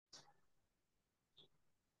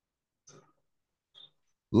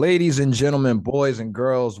Ladies and gentlemen, boys and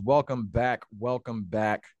girls, welcome back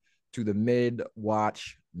to the Mid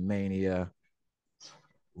Watch Mania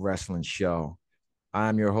Wrestling Show.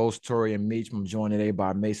 I'm your host, Torian Meach. I'm joined today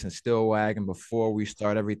by Mason Stillwag. And before we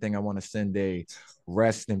start everything, I want to send a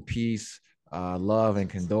rest in peace, love and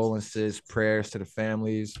condolences, prayers to the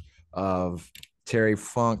families of Terry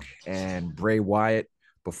Funk and Bray Wyatt.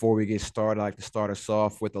 Before we get started, I'd like to start us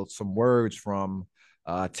off with some words from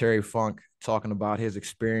Terry Funk talking about his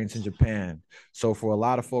experience in Japan. So, for a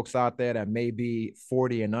lot of folks out there that may be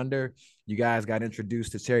 40 and under, you guys got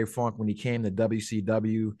introduced to Terry Funk when he came to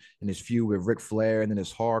WCW in his feud with Ric Flair, and then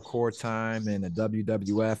his hardcore time in the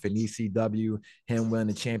WWF and ECW, him winning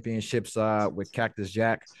the championships with Cactus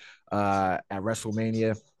Jack at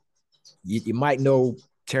WrestleMania. You might know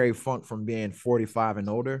Terry Funk from being 45 and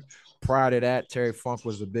older. Prior to that, Terry Funk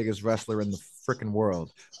was the biggest wrestler in the freaking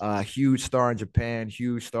world. Huge star in Japan,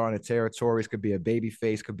 huge star in the territories. Could be a baby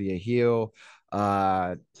face, could be a heel.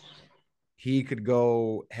 He could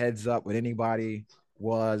go heads up with anybody.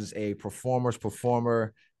 Was a performer's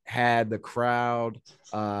performer. Had the crowd.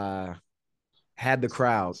 Uh, had the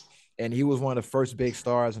crowd. And he was one of the first big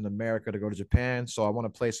stars in America to go to Japan. So I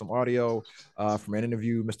want to play some audio from an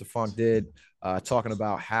interview Mr. Funk did talking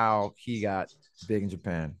about how he got big in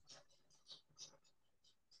Japan.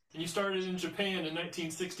 You started in Japan in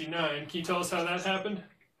 1969. Can you tell us how that happened?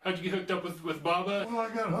 How'd you get hooked up with Baba? Well,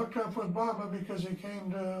 I got hooked up with Baba because he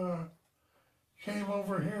came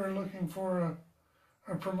over here looking for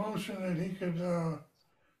a promotion that he could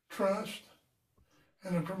trust,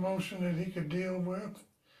 and a promotion that he could deal with,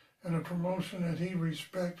 and a promotion that he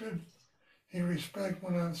respected.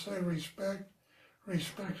 When I say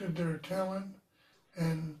respected their talent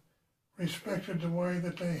and respected the way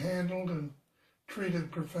that they handled and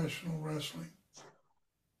treated professional wrestling.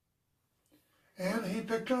 And he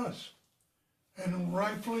picked us, and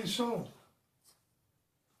rightfully so.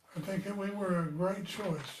 I think that we were a great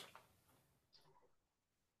choice.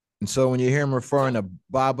 And so when you hear him referring to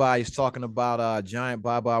Baba, he's talking about Giant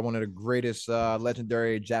Baba, one of the greatest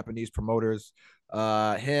legendary Japanese promoters.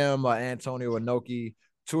 Him, Antonio Inoki,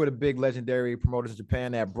 two of the big legendary promoters in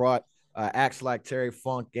Japan that brought acts like Terry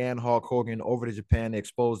Funk and Hulk Hogan over to Japan to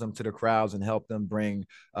expose them to the crowds and help them bring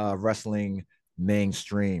wrestling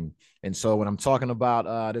mainstream. And so when I'm talking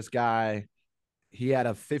about this guy, he had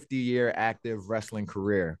a 50-year active wrestling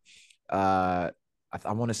career. I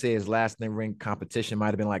want to say his last in ring competition might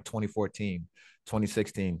have been like 2014,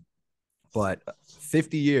 2016. But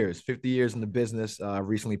 50 years in the business,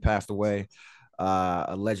 recently passed away.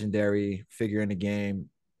 A legendary figure in the game,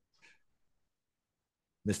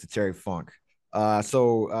 Mr. Terry Funk. Just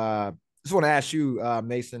want to ask you,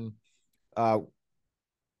 Mason, uh,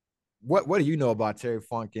 what do you know about Terry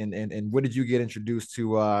Funk, and what did you get introduced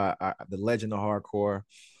to the legend of hardcore,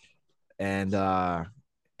 and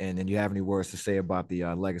then you have any words to say about the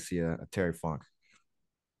legacy of Terry Funk?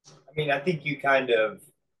 I mean, I think you kind of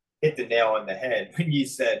hit the nail on the head when you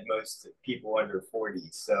said most people under 40.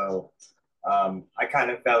 So I kind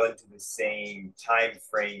of fell into the same time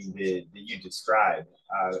frame that you described.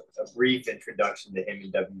 A brief introduction to him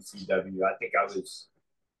in WCW. I think I was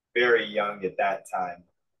very young at that time.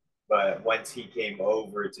 But once he came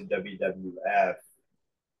over to WWF,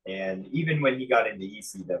 and even when he got into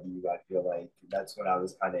ECW, I feel like that's when I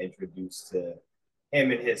was kind of introduced to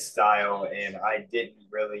him and his style. And I didn't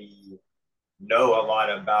really know a lot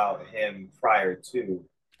about him prior to.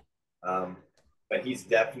 Um, but he's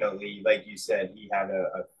definitely, like you said, he had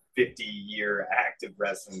a 50-year active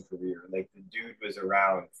wrestling career. Like the dude was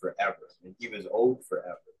around forever, and he was old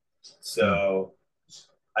forever. Yeah. So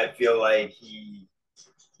I feel like he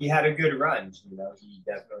had a good run. You know, he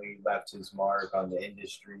definitely left his mark on the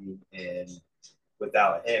industry, and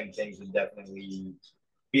without him, things would definitely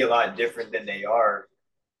be a lot different than they are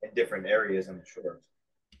in different areas, I'm sure.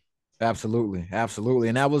 Absolutely, absolutely,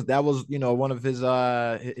 and that was one of his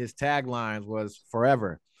taglines was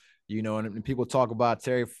forever, and people talk about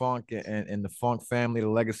Terry Funk and the Funk family, the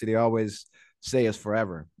legacy they always say is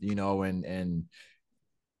forever, and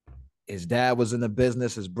his dad was in the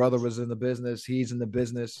business, his brother was in the business, he's in the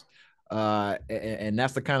business, and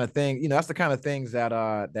that's the kind of thing, that's the kind of things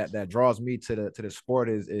that draws me to the sport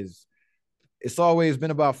is it's always been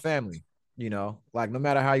about family, like no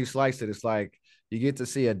matter how you slice it, it's like you get to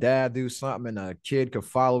see a dad do something and a kid could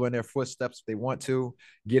follow in their footsteps if they want to,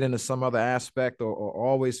 get into some other aspect or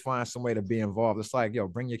always find some way to be involved. It's like, yo,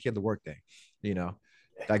 bring your kid to work day, you know.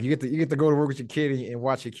 Like you get to go to work with your kid and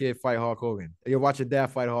watch your kid fight Hulk Hogan. You watch your dad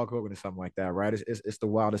fight Hulk Hogan or something like that, right? It's the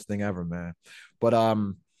wildest thing ever, man. But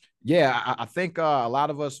yeah, I think a lot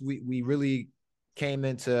of us we really came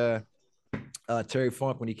into Terry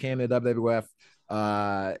Funk, when he came to WWF,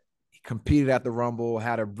 he competed at the Rumble,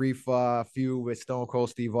 had a brief feud with Stone Cold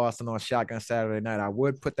Steve Austin on Shotgun Saturday Night. I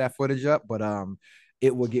would put that footage up, but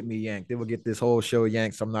it will get me yanked. It will get this whole show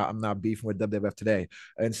yanked. So I'm not beefing with WWF today.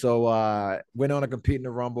 And so went on to compete in the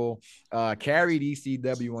Rumble, carried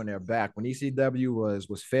ECW on their back. When ECW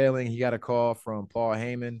was failing, he got a call from Paul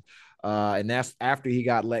Heyman. And that's after he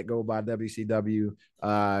got let go by WCW,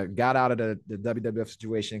 got out of the WWF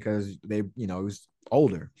situation because they, he was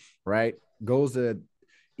older, right? Goes to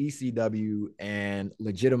ECW and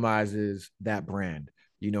legitimizes that brand.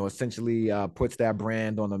 Essentially puts that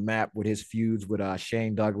brand on the map with his feuds with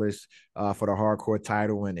Shane Douglas for the hardcore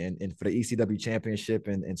title and for the ECW championship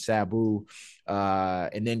and Sabu,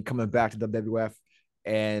 and then coming back to WWF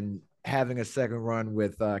and having a second run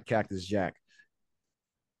with Cactus Jack.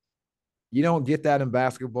 You don't get that in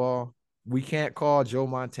basketball. We can't call Joe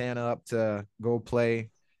Montana up to go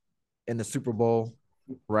play in the Super Bowl,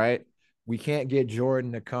 right? We can't get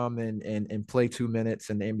Jordan to come and play 2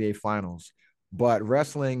 minutes in the NBA Finals. But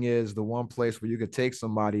wrestling is the one place where you could take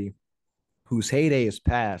somebody whose heyday is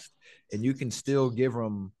past and you can still give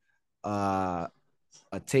them a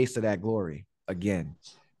taste of that glory again.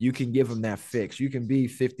 You can give them that fix. You can be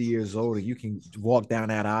 50 years old and you can walk down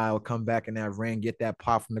that aisle, come back in that ring, get that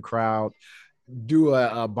pop from the crowd, do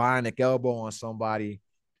a bionic elbow on somebody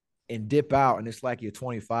and dip out. And it's like you're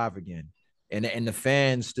 25 again. And the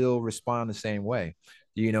fans still respond the same way,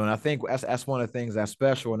 and I think that's one of the things that's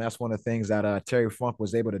special. And that's one of the things that Terry Funk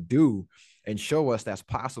was able to do and show us that's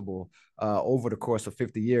possible over the course of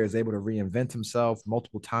 50 years, able to reinvent himself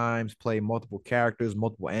multiple times, play multiple characters,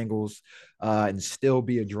 multiple angles, and still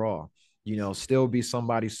be a draw, still be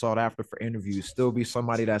somebody sought after for interviews, still be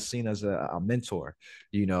somebody that's seen as a mentor,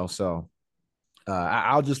 so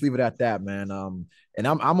I'll just leave it at that, man. And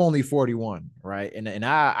I'm only 41, right? And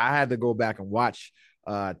I had to go back and watch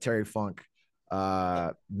Terry Funk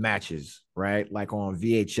matches, right? Like on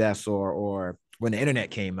VHS or when the internet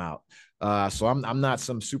came out. So I'm not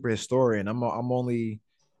some super historian. I'm only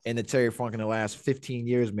in the Terry Funk in the last 15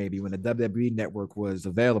 years, maybe when the WWE network was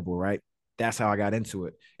available, right? That's how I got into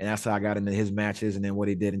it. And that's how I got into his matches and then what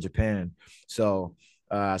he did in Japan. So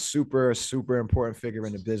super, super important figure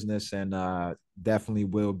in the business and definitely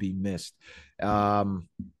will be missed. And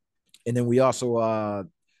then we also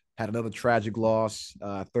had another tragic loss,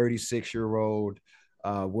 36-year-old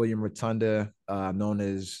William Rotunda, known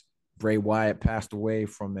as Bray Wyatt, passed away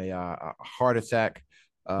from a heart attack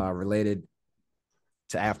related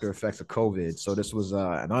to after effects of COVID. So this was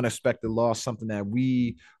an unexpected loss, something that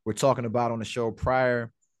we were talking about on the show weeks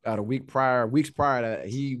prior that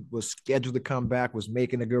he was scheduled to come back, was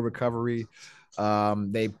making a good recovery.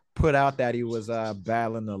 They put out that he was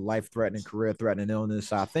battling a life-threatening, career-threatening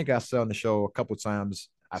illness. I think I said on the show a couple of times,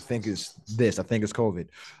 I think it's COVID.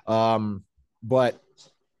 But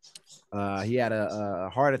he had a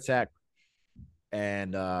heart attack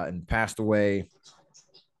and passed away,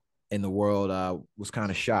 and the world was kind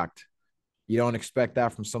of shocked. You don't expect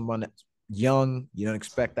that from someone that's young. You don't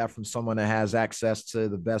expect that from someone that has access to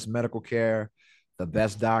the best medical care, the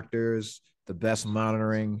best doctors, the best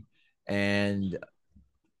monitoring. And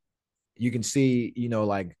you can see,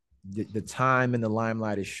 like the time in the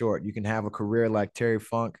limelight is short. You can have a career like Terry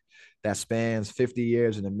Funk that spans 50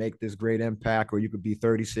 years and then make this great impact, or you could be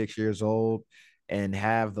 36 years old and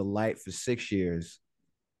have the light for 6 years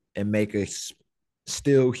and make a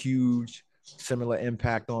still huge, similar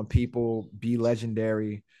impact on people, be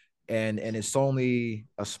legendary. And it's only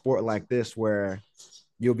a sport like this where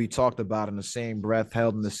you'll be talked about in the same breath,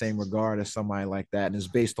 held in the same regard as somebody like that. And it's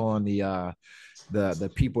based on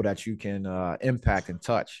the people that you can impact and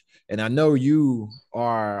touch. And I know you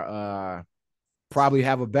are probably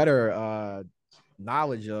have a better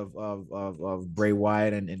knowledge of Bray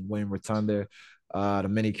Wyatt and William Rotunda, the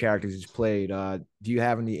many characters he's played. Do you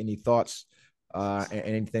have any thoughts and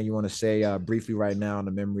anything you want to say briefly right now in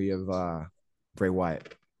the memory of Bray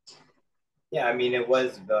Wyatt? Yeah, I mean, it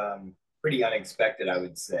was pretty unexpected, I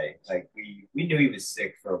would say. Like we knew he was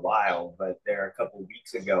sick for a while, but there a couple of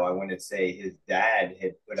weeks ago, I want to say his dad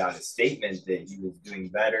had put out a statement that he was doing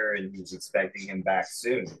better and he was expecting him back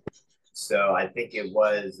soon. So I think it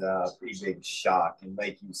was a pretty big shock. And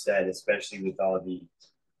like you said, especially with all the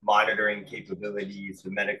monitoring capabilities,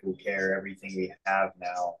 the medical care, everything we have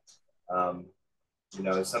now,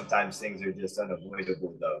 sometimes things are just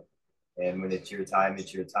unavoidable though. And when it's your time,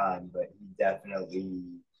 it's your time. But he definitely,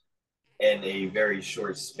 in a very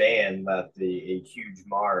short span, left a huge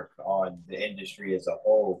mark on the industry as a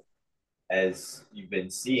whole. as you've been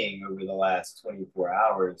seeing over the last 24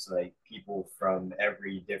 hours, like people from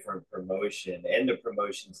every different promotion and the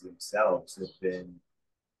promotions themselves have been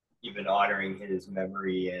even honoring his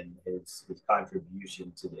memory and his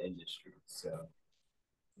contribution to the industry. So,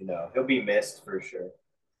 he'll be missed for sure,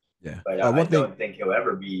 Yeah. but I One thing, don't think he'll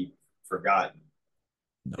ever be forgotten.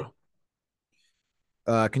 no.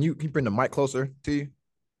 Can you bring the mic closer to you?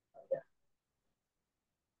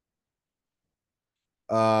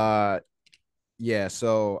 Yeah.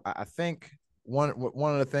 So I think one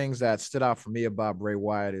of the things that stood out for me about Bray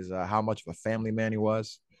Wyatt is how much of a family man he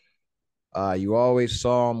was. You always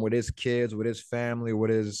saw him with his kids, with his family, with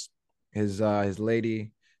his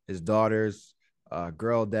lady, his daughters,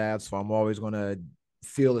 girl dad. So I'm always gonna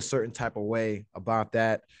feel a certain type of way about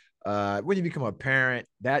that. When you become a parent,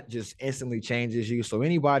 that just instantly changes you. So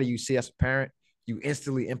anybody you see as a parent, you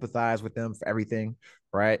instantly empathize with them for everything,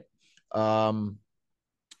 right? Um,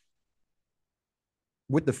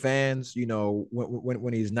 with the fans,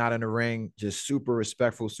 when he's not in the ring, just super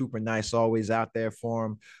respectful, super nice, always out there for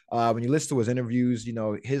him. When you listen to his interviews,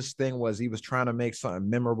 his thing was he was trying to make something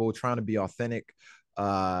memorable, trying to be authentic.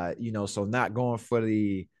 So not going for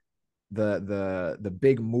the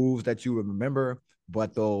big moves that you would remember,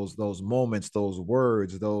 but those moments, those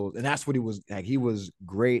words, and that's what he was like. He was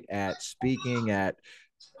great at speaking, at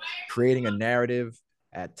creating a narrative,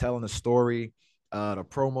 at telling a story. The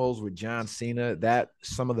promos with John Cena, that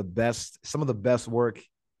some of the best work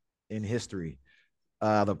in history.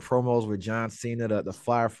 The promos with John Cena, the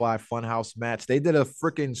Firefly Funhouse match. They did a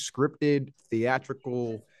freaking scripted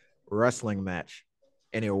theatrical wrestling match,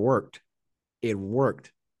 and it worked. It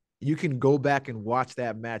worked. You can go back and watch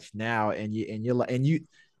that match now,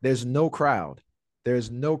 there's no crowd.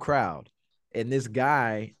 There's no crowd. And this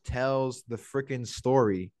guy tells the freaking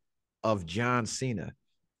story of John Cena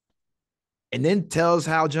and then tells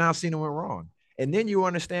how John Cena went wrong. And then you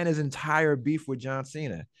understand his entire beef with John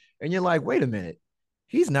Cena. And you're like, wait a minute.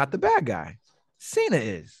 He's not the bad guy. Cena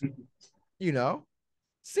is. You know,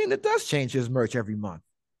 Cena does change his merch every month,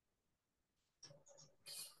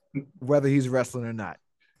 whether he's wrestling or not.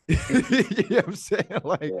 You know what I'm saying?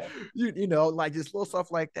 Like, Yeah. Like just little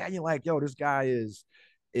stuff like that. You're like, yo, this guy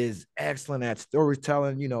is excellent at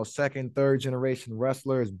storytelling, second, third generation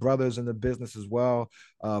wrestler. His brother's in the business as well.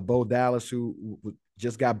 Bo Dallas, who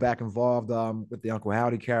just got back involved with the Uncle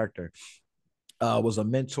Howdy character, was a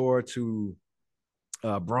mentor to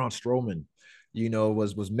Braun Strowman,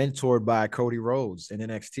 was mentored by Cody Rhodes in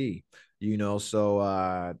NXT,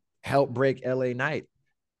 so helped break LA Knight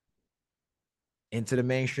into the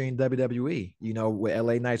mainstream WWE, with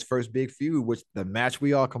LA Knight's first big feud, which the match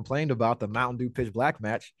we all complained about, the Mountain Dew Pitch Black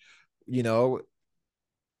match,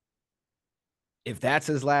 if that's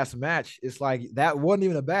his last match, it's like that wasn't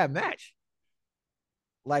even a bad match.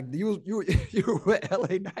 Like you you were with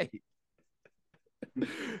LA Knight.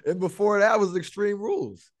 And before that was Extreme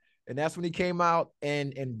Rules. And that's when he came out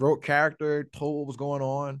and broke character, told what was going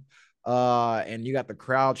on. And you got the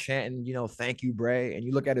crowd chanting, thank you, Bray. And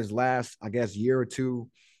you look at his last, I guess, year or two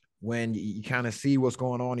when you kind of see what's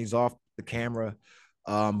going on. He's off the camera,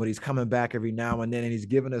 but he's coming back every now and then, and he's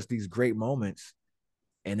giving us these great moments,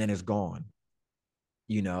 and then it's gone.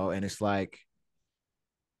 And it's like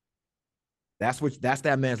that's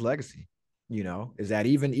that man's legacy, is that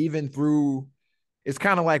even through it's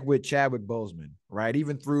kind of like with Chadwick Boseman, right?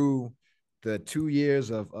 Even through the 2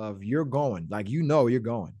 years of you're going, like you're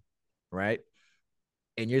going, right?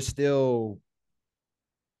 And you're still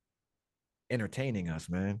entertaining us,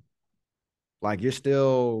 man. Like you're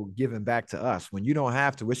still giving back to us when you don't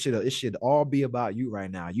have to. It should all be about you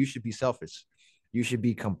right now. You should be selfish. You should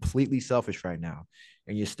be completely selfish right now,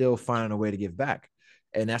 and you're still finding a way to give back.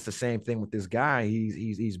 And that's the same thing with this guy.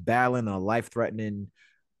 He's battling a life-threatening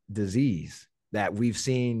disease that we've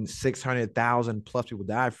seen 600,000 plus people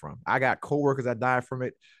die from. I got coworkers that died from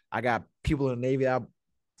it. I got people in the Navy that I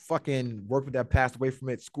fucking worked with that passed away from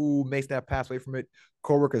it. Schoolmates that passed away from it.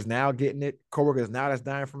 Coworkers now getting it. Coworkers now that's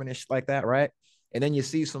dying from it and shit like that, right? And then you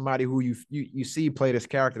see somebody who you see play this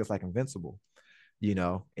character that's like invincible, and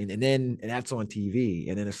that's on TV.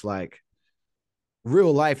 And then it's like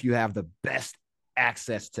real life, you have the best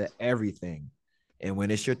access to everything. And when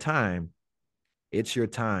it's your time,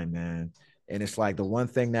 man. And it's like the one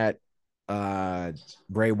thing that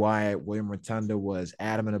Bray Wyatt, William Rotunda was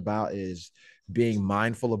adamant about is being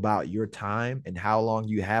mindful about your time and how long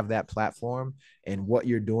you have that platform and what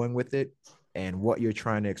you're doing with it and what you're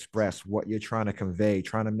trying to express, what you're trying to convey,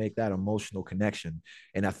 trying to make that emotional connection.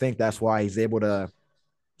 And I think that's why he's able to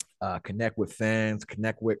connect with fans,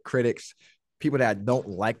 connect with critics, people that don't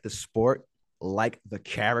like the sport, like the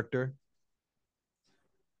character.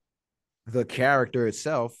 the character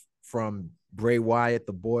itself, from Bray Wyatt,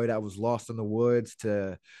 the boy that was lost in the woods,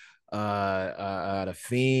 to the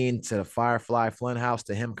Fiend, to the Firefly Funhouse,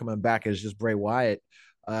 to him coming back as just Bray Wyatt,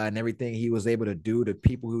 and everything he was able to do, the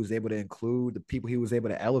people he was able to include, the people he was able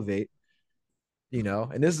to elevate, you know.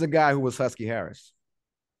 And this is a guy who was Husky Harris.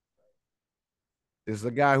 This is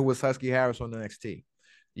a guy who was Husky Harris on the NXT,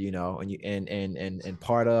 you know, and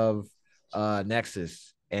part of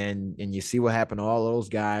Nexus. And you see what happened to all those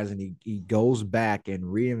guys, and he goes back and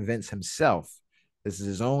reinvents himself. This is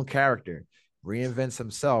his own character, reinvents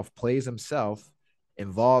himself, plays himself,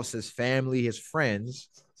 involves his family, his friends,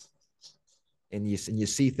 and you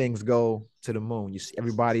see things go to the moon. You see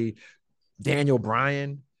everybody, Daniel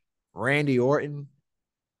Bryan, Randy Orton.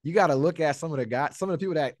 You got to look at some of the guys, some of the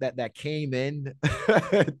people that came in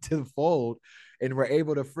to the fold and were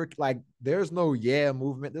able to like. There's no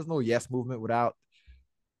movement. There's no yes movement without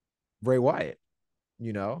Bray Wyatt.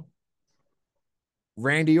 You know,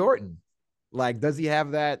 Randy Orton. Like, does he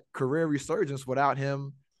have that career resurgence without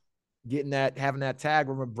him having that tag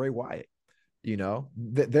with Bray Wyatt? You know,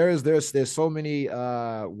 there's so many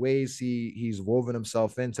ways he's woven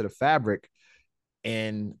himself into the fabric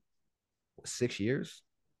in 6 years,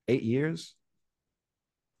 8 years.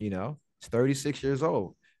 You know, he's 36 years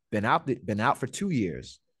old, been out for 2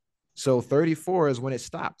 years. So 34 is when it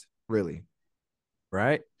stopped, really.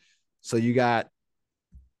 Right? So you got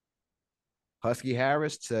Husky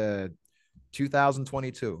Harris to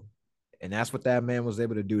 2022. And that's what that man was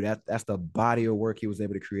able to do. That's the body of work he was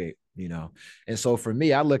able to create, you know. And so for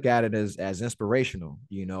me, I look at it as inspirational.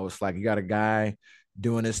 You know, it's like you got a guy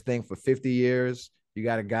doing this thing for 50 years. You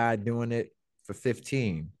got a guy doing it for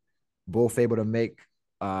 15, both able to make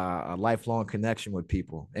a lifelong connection with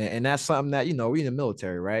people. And that's something that, you know, we in the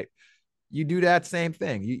military, right? You do that same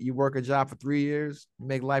thing. You work a job for 3 years, you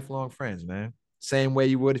make lifelong friends, man. Same way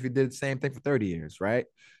you would if you did the same thing for 30 years, right?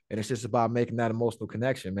 And it's just about making that emotional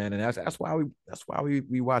connection, man. And that's why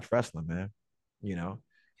we watch wrestling, man. You know,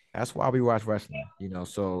 that's why we watch wrestling. You know,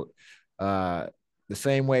 so the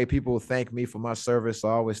same way people thank me for my service, I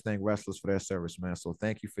always thank wrestlers for their service, man. So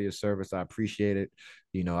thank you for your service. I appreciate it.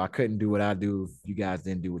 You know, I couldn't do what I do if you guys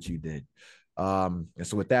didn't do what you did. And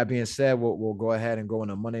so with that being said, we'll go ahead and go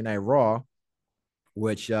into Monday Night Raw,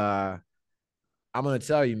 which I'm gonna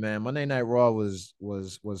tell you, man, Monday Night Raw was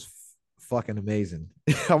fucking amazing.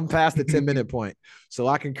 I'm past the 10-minute point, so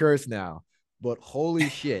I can curse now. But holy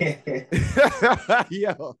shit,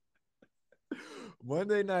 yo,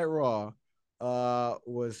 Monday Night Raw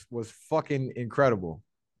was fucking incredible.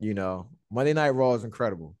 You know, Monday Night Raw is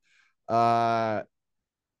incredible. I'm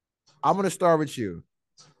gonna start with you.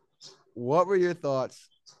 What were your thoughts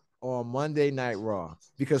on Monday Night Raw?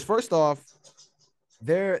 Because first off,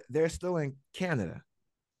 they're still in Canada,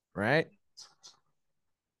 right?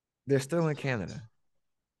 They're still in Canada.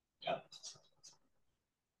 Yeah.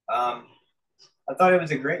 I thought it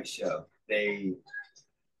was a great show. It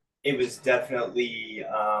was definitely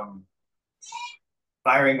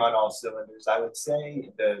firing on all cylinders. I would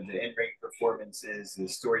say the in-ring performances, the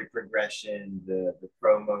story progression, the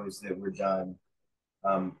promos that were done.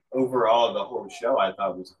 Overall, the whole show I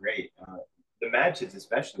thought was great. The matches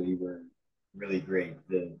especially were really great.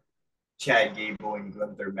 The Chad Gable and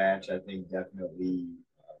Gunther match, I think, definitely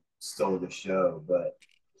stole the show. But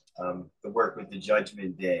the work with the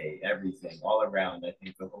Judgment Day, everything, all around, I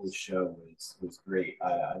think the whole show was great.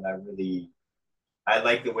 And I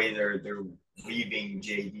like the way they're weaving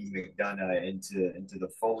JD McDonough into the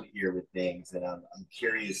fold here with things, and I'm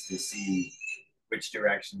curious to see which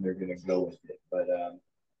direction they're going to go with it. But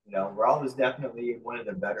you know, Raw was definitely one of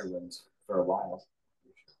the better ones for a while.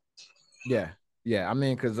 Yeah, yeah. I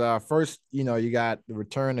mean, because first, you know, you got the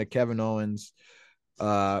return of Kevin Owens,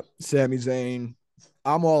 Sami Zayn.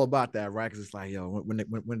 I'm all about that, right? Because it's like, yo, when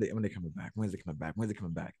they coming back? When's it coming back? When's it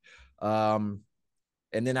coming back? And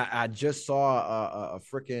then I just saw a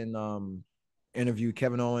freaking interview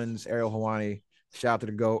Kevin Owens, Ariel Helwani. Shout out to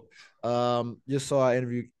the GOAT. Just saw an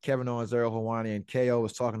interview Kevin Owens, Ariel Helwani, and KO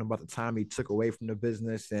was talking about the time he took away from the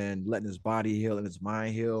business and letting his body heal and his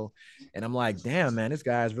mind heal. And I'm like, damn, man, this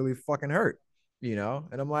guy is really fucking hurt. You know,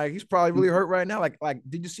 and I'm like, he's probably really hurt right now. Like,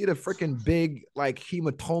 did you see the freaking big like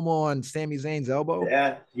hematoma on Sami Zayn's elbow?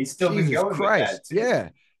 Yeah, he's still Jesus been going Christ, with that too. yeah.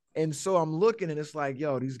 And so I'm looking and it's like,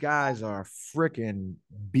 yo, these guys are freaking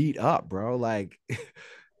beat up, bro. Like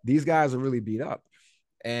these guys are really beat up.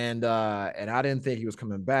 And I didn't think he was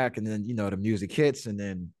coming back. And then, you know, the music hits and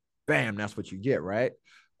then bam, that's what you get, right?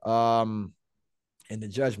 And the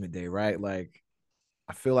Judgment Day, right? Like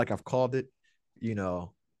I feel like I've called it, you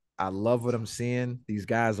know. I love what I'm seeing. These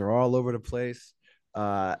guys are all over the place.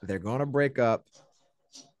 They're gonna break up.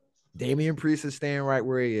 Damian Priest is staying right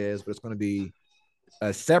where he is, but it's going to be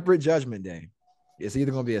a separate Judgment Day. It's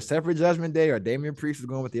either going to be a separate Judgment Day or Damian Priest is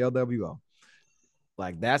going with the LWO.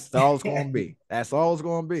 Like that's all it's going to be. That's all it's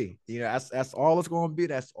going to be. That's all it's going to be.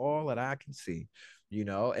 That's all that I can see.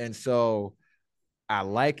 And so I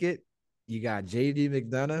like it. You got JD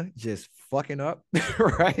McDonough just fucking up,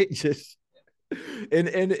 right? Just and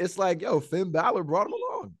it's like, yo, Finn Balor brought him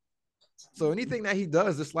along. So anything that he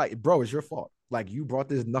does, it's like, bro, it's your fault. Like you brought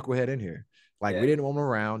this knucklehead in here. Like we didn't want him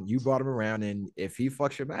around. You brought him around, and if he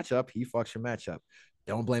fucks your matchup, he fucks your matchup.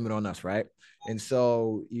 Don't blame it on us, right? And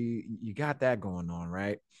so you got that going on,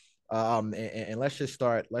 right? And let's just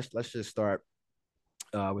start. Let's just start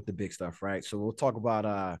with the big stuff, right? So we'll talk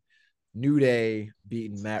about New Day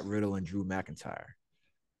beating Matt Riddle and Drew McIntyre.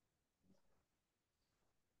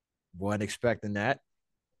 Wasn't expecting that.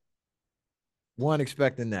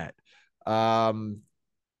 But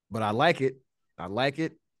I like it.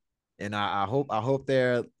 And I hope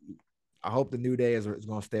the New Day is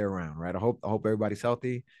going to stay around, right? I hope everybody's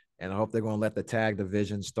healthy, and I hope they're going to let the tag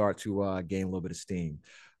division start to gain a little bit of steam.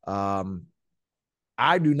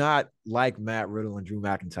 I do not like Matt Riddle and Drew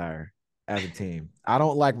McIntyre as a team. I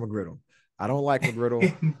don't like McGriddle. I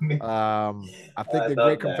think they're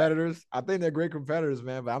great competitors. I think they're great competitors,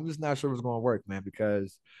 man. But I'm just not sure it's going to work, man,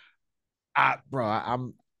 because I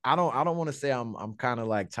don't want to say I'm kind of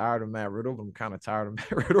like tired of Matt Riddle, but I'm kind of tired of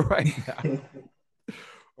Matt Riddle right now.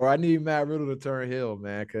 Or I need Matt Riddle to turn heel,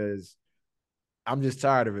 man, because I'm just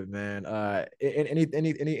tired of it, man.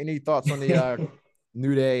 Any thoughts on the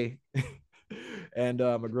New Day and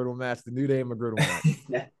McGriddle match? The New Day and McGriddle match.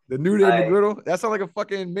 The New Day McGriddle. That sounds like a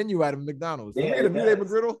fucking menu item at McDonald's. Yeah, Let me get a New Day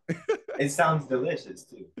McGriddle. It sounds delicious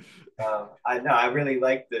too. I really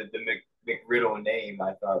like the McGriddle name.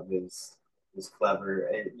 I thought was clever.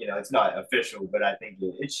 It's not official, but I think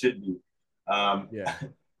it should be. Yeah.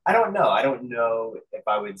 I don't know if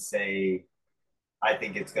I would say I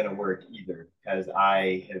think it's going to work either, because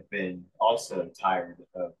I have been also tired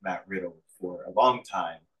of Matt Riddle for a long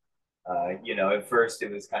time. At first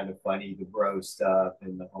it was kind of funny, the bro stuff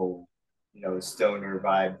and the whole, stoner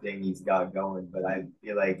vibe thing he's got going, but I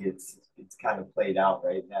feel like it's kind of played out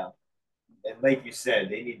right now. And like you said,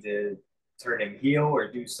 they need to turn him heel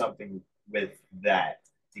or do something with that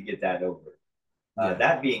to get that over.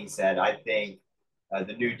 That being said, I think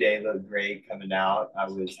the New Day looked great coming out. I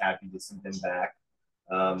was happy to see them back.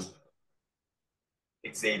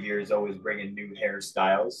 Xavier is always bringing new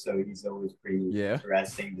hairstyles, so he's always pretty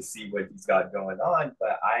interesting to see what he's got going on.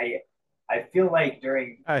 But I feel like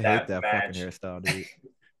during I hate that match, fucking hairstyle, dude.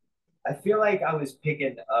 I feel like I was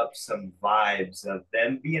picking up some vibes of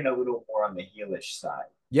them being a little more on the heelish side.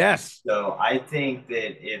 Yes. So I think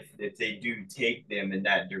that if they do take them in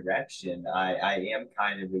that direction, I am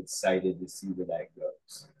kind of excited to see where that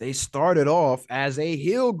goes. They started off as a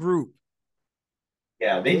heel group.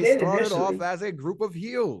 Yeah, they started off as a group of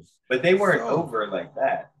heels, but they weren't over like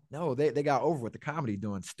that. No, they got over with the comedy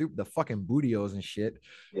doing the fucking bootios and shit.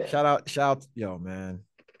 Yeah. Shout out, yo, man.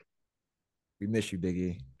 We miss you,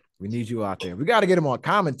 Biggie. We need you out there. We got to get him on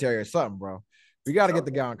commentary or something, bro. We got to get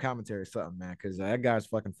the guy on commentary or something, man, because that guy's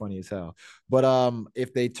fucking funny as hell. But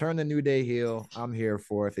if they turn the New Day heel, I'm here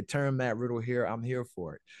for it. If they turn Matt Riddle here, I'm here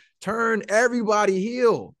for it. Turn everybody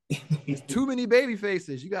heel. There's too many baby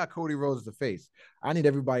faces. You got Cody Rhodes as a face. I need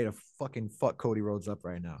everybody to fucking fuck Cody Rhodes up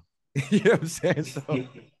right now. You know what I'm saying? So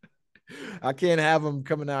I can't have him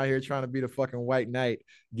coming out here trying to be the fucking white knight,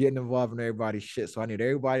 getting involved in everybody's shit. So I need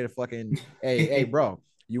everybody to fucking, hey, bro,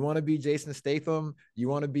 you want to be Jason Statham? You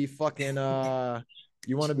want to be fucking,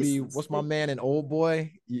 you want to be, what's my man, an old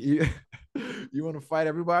boy? You want to fight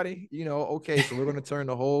everybody? Okay, so we're going to turn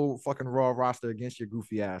the whole fucking Raw roster against your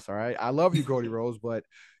goofy ass, all right? I love you, Cody Rhodes, but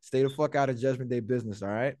stay the fuck out of Judgment Day business, all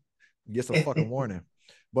right? Get some fucking warning.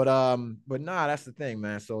 But nah, that's the thing,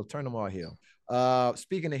 man. So turn them all heel.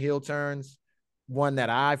 Speaking of heel turns, one that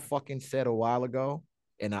I fucking said a while ago,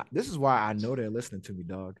 and this is why I know they're listening to me,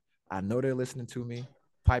 dog. I know they're listening to me.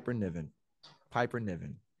 Piper Niven.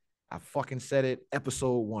 I fucking said it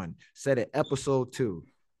episode 1. Said it episode 2.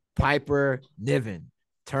 Piper Niven.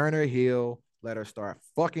 Turn her heel. Let her start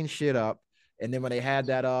fucking shit up. And then when they had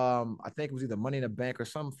that, I think it was either Money in the Bank or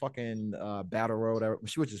some fucking battle road,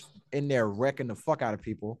 she was just in there wrecking the fuck out of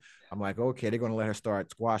people. I'm like, okay, they're going to let her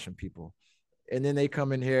start squashing people. And then they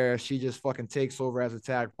come in here. She just fucking takes over as a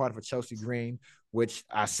tag part of a Chelsea Green, which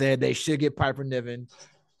I said they should get Piper Niven.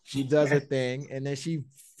 She does her thing. And then she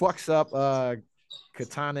fucks up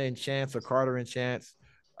Katana and Chance or Carter and Chance.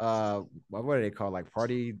 What do they call, like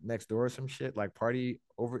Party Next Door or some shit? Like Party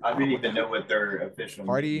Over. I don't even know what their official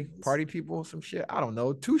party people, some shit. I don't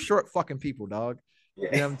know. 2 short fucking people, dog. You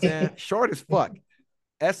know what I'm saying? Short as fuck.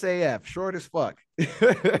 SAF, short as fuck.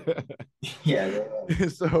 Yeah.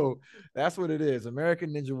 So that's what it is.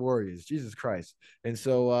 American Ninja Warriors. Jesus Christ. And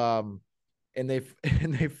so and they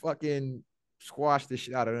and they fucking squashed the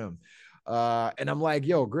shit out of them. And I'm like,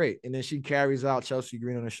 yo, great. And then she carries out Chelsea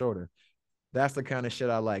Green on her shoulder. That's the kind of shit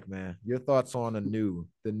I like, man. Your thoughts on the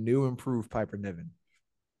new improved Piper Niven?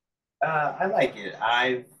 I like it.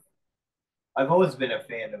 I've always been a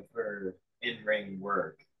fan of her in-ring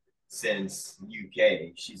work since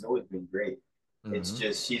UK. She's always been great. It's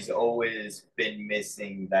just she's always been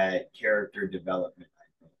missing that character development, I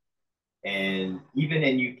think. And even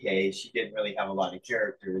in UK, she didn't really have a lot of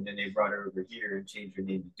character. And then they brought her over here and changed her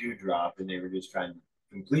name to Dewdrop, and they were just trying to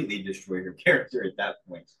completely destroy her character at that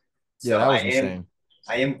point. Yeah, So that was insane.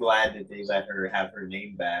 I am glad that they let her have her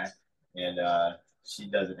name back, and she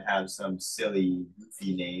doesn't have some silly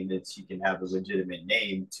goofy name, that she can have a legitimate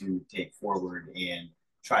name to take forward and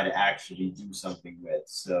try to actually do something with.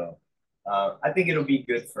 So I think it'll be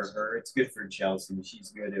good for her. It's good for Chelsea.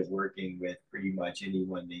 She's good at working with pretty much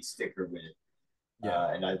anyone they stick her with.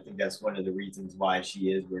 Yeah. And I think that's one of the reasons why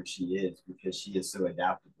she is where she is, because she is so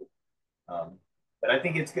adaptable. But I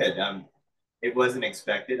think it's good. It wasn't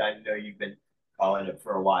expected. I know you've been calling it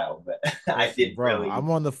for a while, but Listen, bro, I'm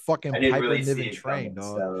on the fucking I didn't Piper really see Niven it train, coming.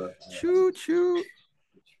 dog. So Choo choo.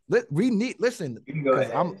 Listen, you can go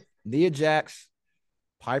because ahead. I'm Nia Jax,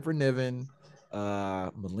 Piper Niven,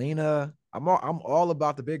 Melina. I'm all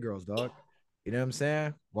about the big girls, dog. You know what I'm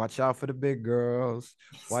saying? Watch out for the big girls.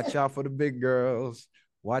 Watch out for the big girls.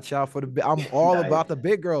 Watch out for the big. I'm all Nice. about the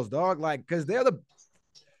big girls, dog. Like, because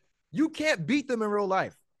you can't beat them in real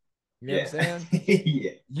life. You know what I'm saying?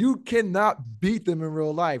 Yeah. You cannot beat them in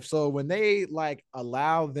real life. So when they like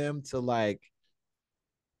allow them to like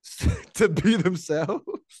to be themselves,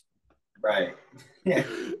 Right. Yeah.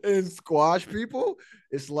 and squash people,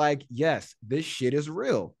 it's like, yes, this shit is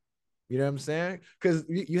real. You know what I'm saying? Because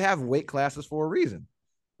you have weight classes for a reason,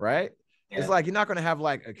 right? Yeah. It's like you're not gonna have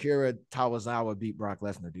like Akira Tawazawa beat Brock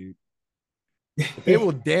Lesnar, dude. But they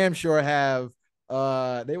will damn sure have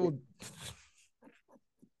they will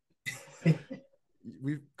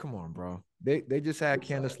we come on, bro. They just had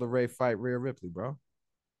Candice LeRae fight Rhea Ripley, bro.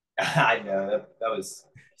 I know that was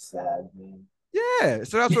sad, man. Yeah,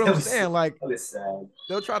 so that's what I'm saying. Like, that was sad.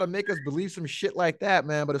 They'll try to make us believe some shit like that,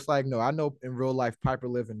 man. But it's like, no, I know in real life, Piper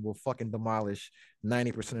Niven will fucking demolish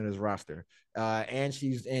 90% of his roster. And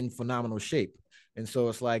she's in phenomenal shape. And so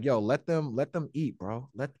it's like, yo, let them eat, bro.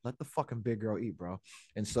 Let the fucking big girl eat, bro.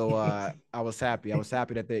 And so I was happy. I was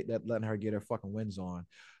happy that letting her get her fucking wins on.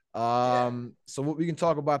 So what we can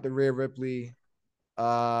talk about the Rhea Ripley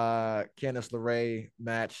Candice LeRae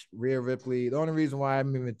match. Rhea Ripley. The only reason why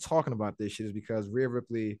I'm even talking about this shit is because Rhea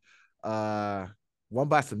Ripley won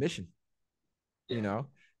by submission, you know,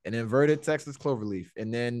 an inverted Texas Cloverleaf.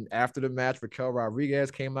 And then after the match, Raquel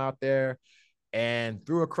Rodriguez came out there and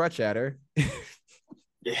threw a crutch at her.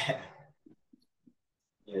 Yeah.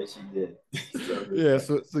 Yeah, she did. Yeah.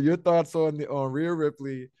 So your thoughts on Rhea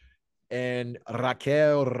Ripley and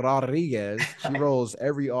Raquel Rodriguez? She rolls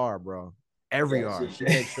every R, bro. Every R. She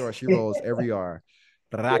makes sure she rolls every R.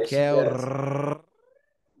 Raquel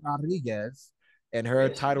Rodriguez and her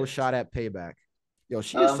title shot at Payback. Yo,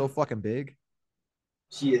 she is so fucking big.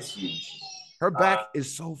 She is huge. Her back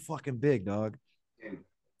is so fucking big, dog. Dude.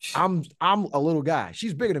 I'm a little guy.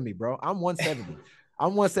 She's bigger than me, bro. I'm 170.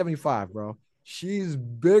 I'm 175, bro. She's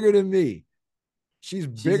bigger than me. She's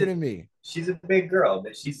bigger than me. She's a big girl,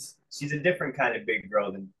 but she's a different kind of big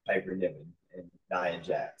girl than Piper Niven and Nia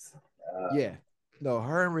Jax. Yeah. No,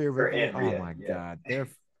 her and Rhea Ripley. Oh my God. They're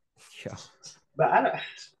But I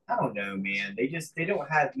don't know, man. They don't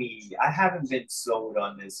have me. I haven't been sold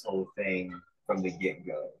on this whole thing from the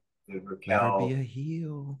get-go. The Raquel. Let her be a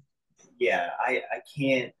heel. Yeah, I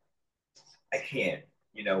can't.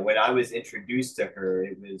 You know, when I was introduced to her,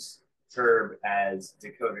 it was her as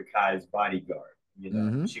Dakota Kai's bodyguard. You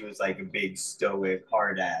know, she was like a big stoic,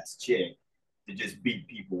 hard ass chick to just beat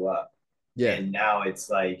people up. Yeah. And now it's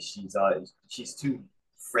like she's too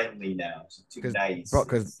friendly now. She's too nice. Bro,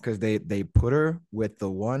 because they put her with the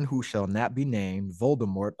one who shall not be named,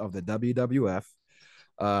 Voldemort of the WWF.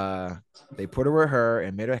 They put her with her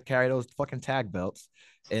and made her carry those fucking tag belts.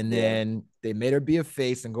 And then they made her be a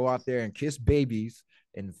face and go out there and kiss babies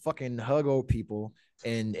and fucking hug old people.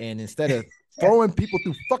 And instead of throwing people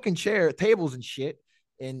through fucking tables and shit.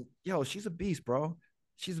 And yo, she's a beast, bro.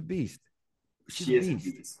 She's a beast. She is a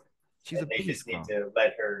beast. She's a beast. They just need to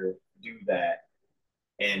let her do that.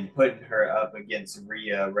 And putting her up against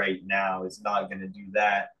Rhea right now is not going to do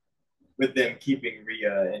that with them keeping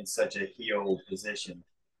Rhea in such a heel position.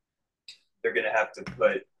 they're gonna have to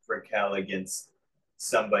put Raquel against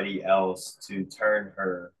somebody else to turn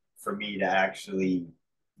her for me to actually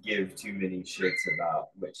give too many shits about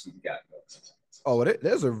what she's got going. Oh,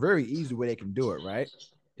 there's a very easy way they can do it, right?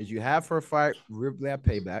 Is you have her fight Ripley at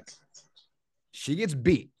Payback. She gets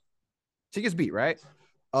beat. She gets beat, right?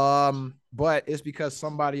 But it's because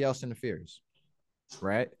somebody else interferes,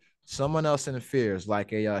 right? Someone else interferes,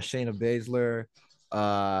 like a Shayna Baszler,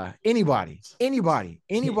 anybody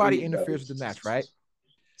interferes with the match, right?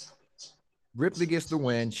 Ripley gets the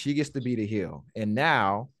win. She gets to be the heel. And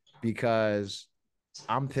now, because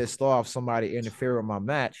I'm pissed off somebody interfered with my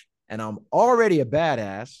match, and I'm already a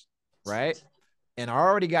badass, right? And I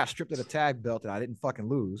already got stripped of the tag belt and I didn't fucking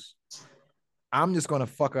lose. I'm just gonna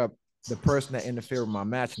fuck up the person that interfered with my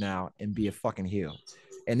match now and be a fucking heel.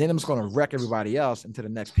 And then I'm just gonna wreck everybody else into the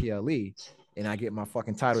next PLE, and I get my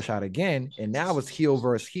fucking title shot again. And now it's heel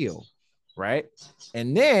versus heel, right?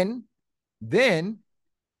 And then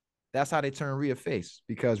that's how they turn Rhea face,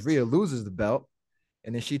 because Rhea loses the belt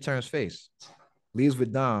and then she turns face, leaves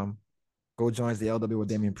with Dom, go joins the LW with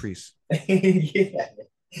Damian Priest. Yeah.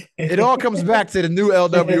 It all comes back to the new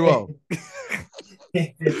LWO.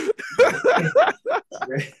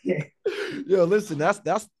 Yo, listen, that's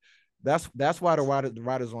why the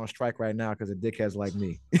writers on strike right now, because of dickheads like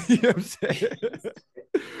me. You know what I'm saying?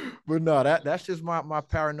 But no, that's just my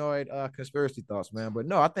paranoid conspiracy thoughts, man. But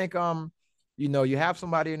no, I think you have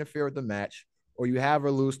somebody interfere with the match, or you have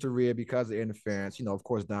her lose to Rhea because of interference. Of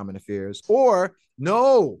course, Dom interferes. Or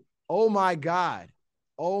no, oh my god,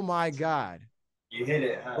 you hit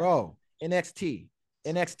it, huh? bro. NXT.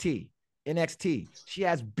 She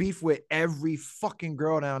has beef with every fucking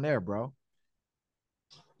girl down there, bro.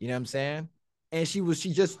 You know what I'm saying? And she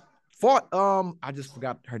just fought. I just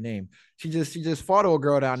forgot her name. She just fought a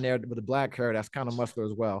girl down there with the black hair that's kind of muscular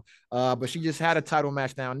as well. But she just had a title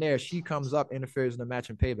match down there. She comes up, interferes in the match,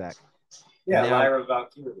 and Payback. Yeah, Lyra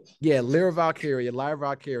Valkyria. Yeah, Lyra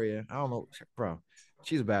Valkyria. I don't know, bro.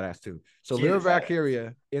 She's a badass too. So Lyra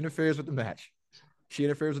Valkyria interferes with the match. She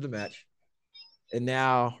interferes with the match. And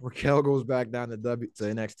now Raquel goes back down to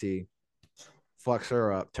NXT, fucks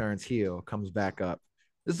her up, turns heel, comes back up.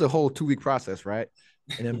 This is a whole 2-week process, right?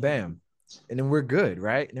 And then bam. And then we're good,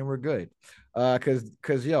 right? And then we're good. Cause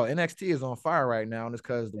NXT is on fire right now, and it's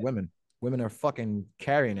because the women are fucking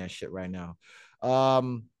carrying that shit right now.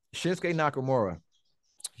 Shinsuke Nakamura,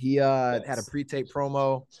 he had a pre-tape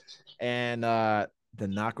promo, and the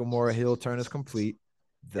Nakamura heel turn is complete.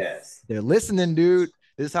 They're listening, dude.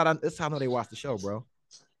 This is how I know they watch the show, bro.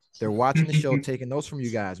 They're watching the show, taking notes from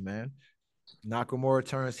you guys, man. Nakamura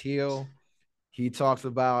turns heel. He talks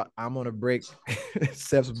about, I'm gonna break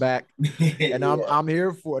Seth's back, and I'm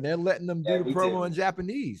here for it. And they're letting them do the promo in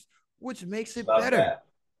Japanese, which makes it better,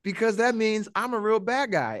 because that means I'm a real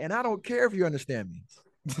bad guy, and I don't care if you understand me.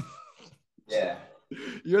 Yeah.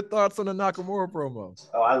 Your thoughts on the Nakamura promo?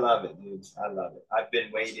 Oh, I love it, dude. I love it. I've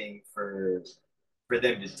been waiting for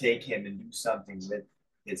them to take him and do something with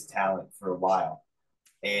his talent for a while.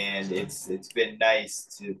 And it's been nice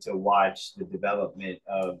to watch the development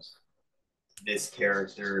of this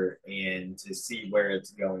character and to see where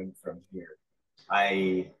it's going from here.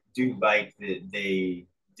 I do like that they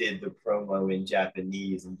did the promo in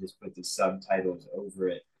Japanese and just put the subtitles over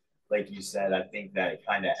it. Like you said, I think that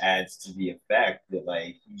kind of adds to the effect that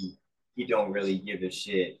like he don't really give a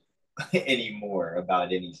shit anymore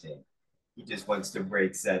about anything. He just wants to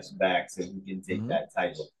break Seth's back so he can take that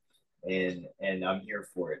title. And I'm here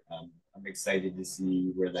for it. I'm excited to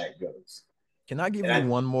see where that goes. Can I give you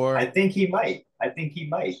one more? I think he might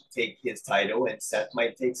take his title, and Seth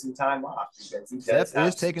might take some time off, because Seth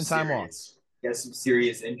is taking time off. He has some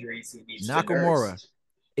serious injuries he needs Nakamura to nurse.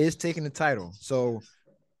 Is taking the title. So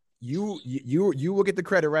you will get the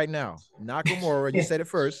credit right now. Nakamura, you said it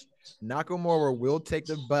first. Nakamura will take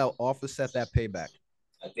the belt off of Seth at Payback.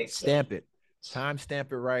 I think so. Stamp it. Time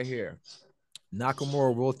stamp it right here.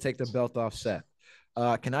 Nakamura will take the belt off Seth.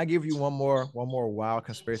 Can I give you one more wild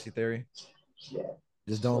conspiracy theory? Yeah.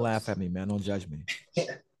 Just don't laugh at me, man. Don't judge me.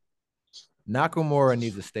 Nakamura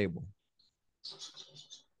needs a stable.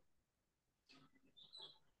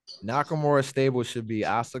 Nakamura's stable should be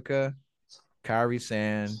Asuka, Kairi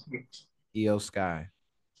Sane, Io Sky,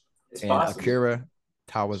 and Akira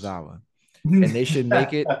Tawazawa. And they should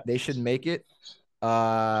make it. They should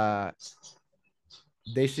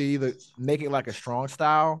either make it like a strong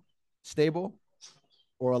style stable,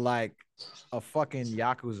 or like a fucking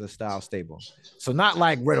Yakuza style stable. So not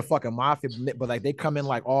like where the fucking mafia, but like they come in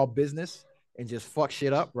like all business and just fuck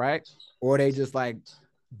shit up, right? Or they just like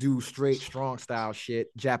do straight strong style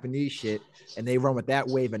shit, Japanese shit, and they run with that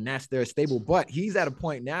wave, and that's their stable. But he's at a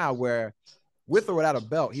point now where, with or without a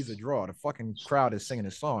belt, he's a draw. The fucking crowd is singing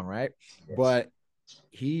his song, right? Yeah. But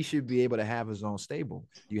he should be able to have his own stable.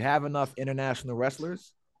 You have enough international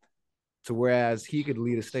wrestlers to whereas he could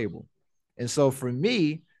lead a stable. And so for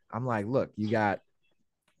me, I'm like, look, you got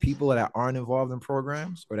people that aren't involved in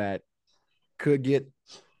programs or that could get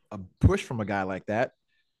a push from a guy like that.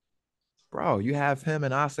 Bro, you have him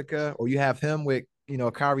and Asuka, or you have him with,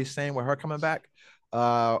 Kairi Sane with her coming back,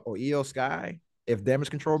 or Io Sky. If Damage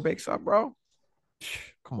Control breaks up, bro,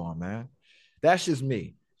 come on, man. That's just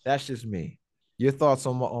me. That's just me. Your thoughts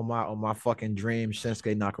on my fucking dream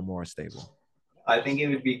Shinsuke Nakamura stable? I think it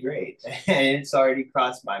would be great, and it's already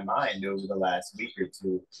crossed my mind over the last week or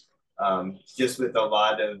two. Just with a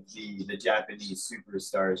lot of the Japanese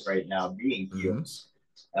superstars right now being heels,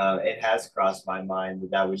 it has crossed my mind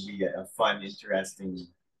that would be a fun, interesting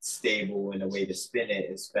stable and a way to spin it,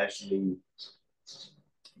 especially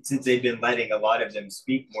since they've been letting a lot of them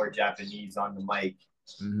speak more Japanese on the mic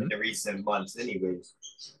in the recent months, anyways.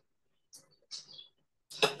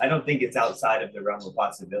 I don't think it's outside of the realm of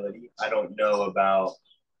possibility. I don't know about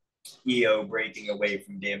EO breaking away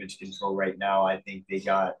from Damage Control right now. I think they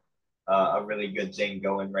got a really good thing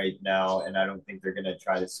going right now, and I don't think they're going to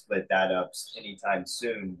try to split that up anytime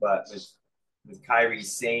soon. But with Kairi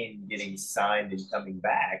Sane getting signed and coming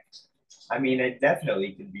back, I mean, it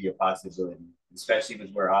definitely could be a possibility, especially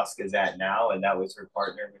with where Asuka's at now, and that was her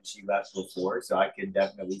partner when she left before. So I could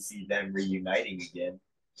definitely see them reuniting again.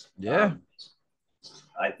 Yeah.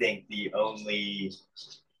 I think the only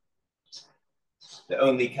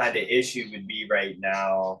kind of issue would be right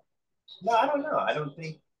now. No, I don't know. I don't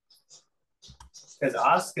think because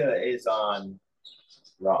Asuka is on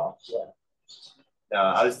Raw. Yeah. No,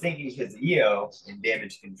 I was thinking because EO and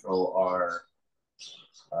Damage Control are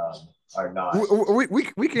not.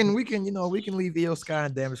 We can we can leave Io Sky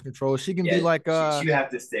and Damage Control. She can be like she would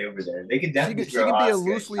have to stay over there. They can definitely she can be a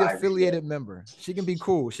loosely Kyrie, affiliated member. She can be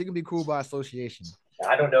cool. She can be cool by association.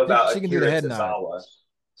 I don't know about she can do the head nod.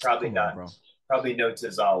 Probably Come not, on, bro. Probably no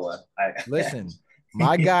Tozawa. Listen,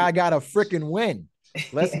 my guy got a freaking win.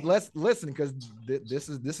 Let's listen because this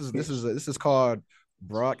is called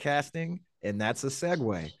broadcasting, and that's a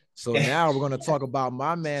segue. So now we're going to talk about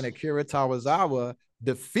my man Akira Tozawa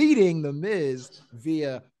defeating The Miz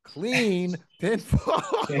via clean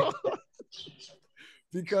pinfall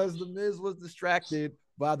because The Miz was distracted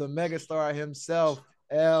by the megastar himself,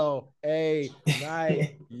 L.A.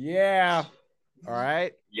 Knight. Yeah. All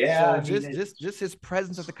right. Yeah. So just his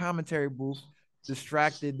presence at the commentary booth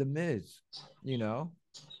distracted The Miz,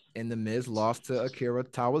 and The Miz lost to Akira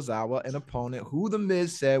Tozawa, an opponent who The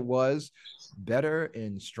Miz said was better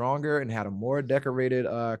and stronger and had a more decorated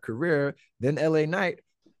career than LA Knight.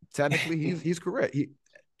 Technically, he's correct.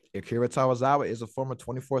 Akira Tozawa is a former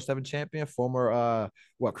 24/7 champion, former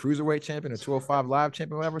cruiserweight champion, or 205 live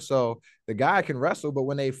champion, whatever. So the guy can wrestle, but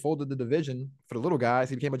when they folded the division for the little guys,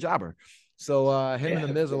 he became a jobber. So him and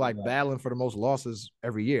The Miz are like battling for the most losses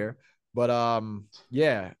every year. But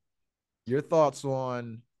yeah, your thoughts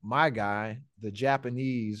on my guy, the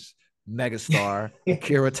Japanese megastar,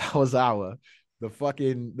 Akira Tozawa, the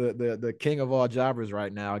fucking the king of all jobbers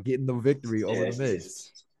right now, getting the victory over The Miz.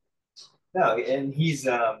 No, and he's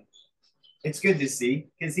it's good to see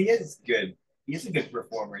because he is good. He's a good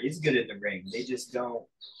performer. He's good in the ring. They just don't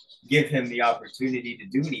give him the opportunity to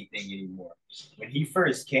do anything anymore. When he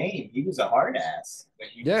first came, he was a hard ass when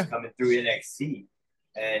he was coming through NXT.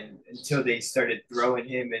 And until they started throwing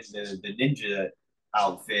him in the ninja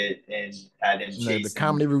outfit and had him chasing the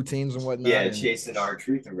comedy routines and whatnot. Yeah, chasing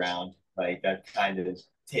R-Truth around. Like that kind of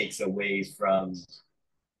takes away from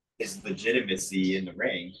his legitimacy in the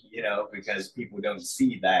ring, because people don't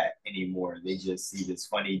see that anymore. They just see this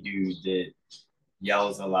funny dude that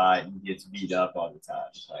yells a lot and gets beat up all the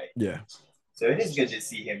time. So it is good to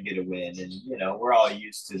see him get a win. And, we're all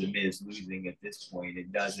used to The Miz losing at this point.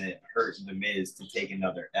 It doesn't hurt The Miz to take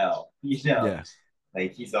another L,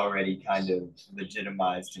 Like he's already kind of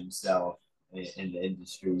legitimized himself in the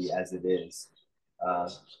industry as it is.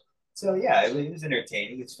 So, yeah, it was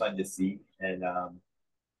entertaining. It's fun to see. And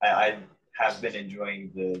I have been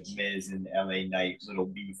enjoying the Miz and LA Knight little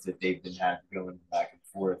beef that they've been having going back and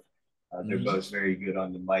forth. They're both very good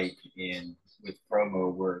on the mic and with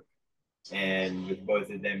promo work. And with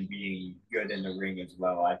both of them being good in the ring as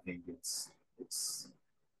well, I think it's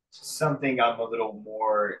something I'm a little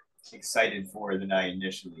more excited for than I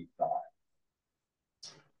initially thought.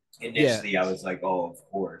 Initially, I was like, oh, of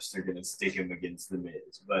course, they're going to stick him against The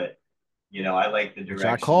Miz. But I like the which I direction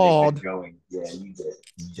they've been called. going. Yeah, you did.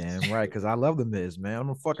 Damn right, because I love the Miz, man. I'm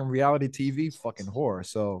a fucking reality TV fucking whore.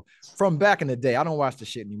 So from back in the day, I don't watch the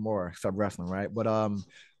shit anymore except wrestling, right? But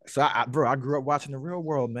so bro, I grew up watching the Real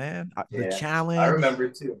World, man. The Yeah, I challenge, remember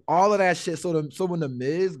too. all of that shit. So when the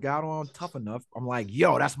Miz got on Tough Enough, I'm like,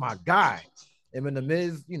 yo, that's my guy. And when the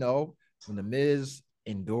Miz, when the Miz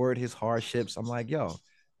endured his hardships, I'm like, yo,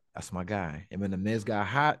 that's my guy. And when the Miz got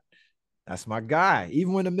hot, that's my guy.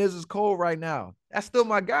 Even when the Miz is cold right now, that's still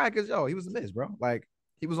my guy because he was the Miz, bro. Like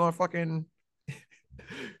he was on fucking,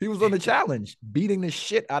 he was on the challenge, beating the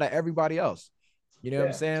shit out of everybody else. You know what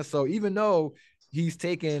I'm saying? So even though he's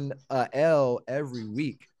taking a L every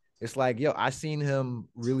week, it's like, yo, I seen him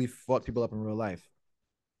really fuck people up in real life.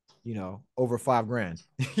 Over $5,000.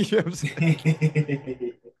 You know what I'm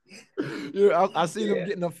saying? I seen him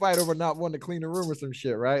get in a fight over not wanting to clean the room or some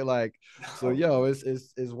shit, right? Like, so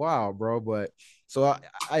it's wild, bro. But so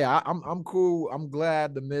I'm cool. I'm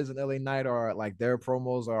glad the Miz and LA Knight are like their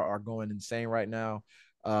promos are going insane right now.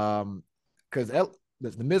 Because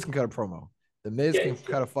the Miz can cut a promo. The Miz can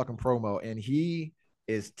cut a fucking promo, and he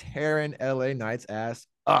is tearing LA Knight's ass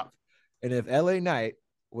up. And if LA Knight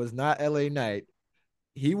was not LA Knight,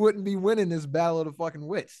 he wouldn't be winning this battle of the fucking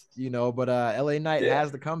wits, but LA Knight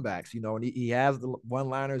has the comebacks, and he has the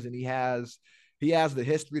one-liners, and he has the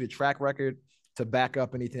history, the track record to back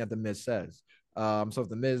up anything that the Miz says. So if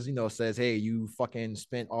the Miz, says, hey, you fucking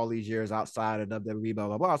spent all these years outside of WWE, blah,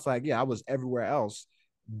 blah, blah. It's like, yeah, I was everywhere else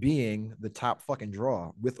being the top fucking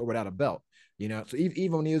draw with or without a belt, So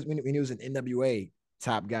even when he was an NWA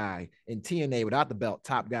top guy, in TNA without the belt,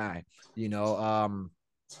 top guy,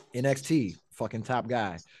 NXT fucking top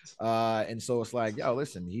guy. And so it's like, yo,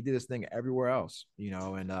 listen, he did this thing everywhere else,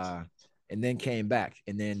 and then came back.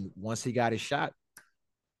 And then once he got his shot,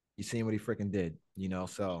 you seen what he freaking did,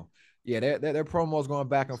 So yeah, their promos going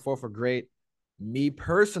back and forth are great. Me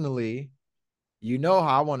personally, how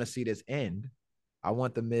I want to see this end. I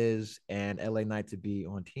want the Miz and LA Knight to be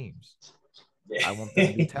on teams. I want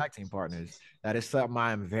them to be tag team partners. That is something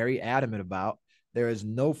I am very adamant about. There is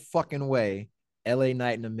no fucking way LA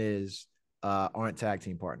Knight and the Miz aren't tag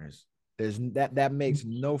team partners. There's that makes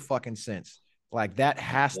no fucking sense. Like that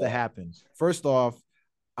has to happen. First off,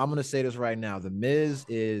 I'm gonna say this right now: the Miz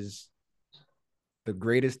is the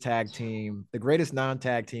greatest non-tag team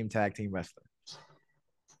wrestler.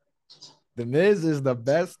 The Miz is the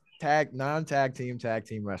best non-tag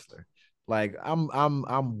team wrestler. Like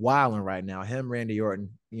I'm wilding right now. Him, Randy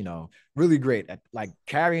Orton, really great at like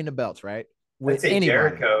carrying the belts, right? With I'd say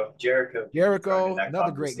anybody. Jericho,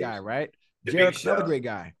 another great guy, right? Jericho, another great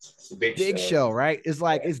guy. Big Show, right? It's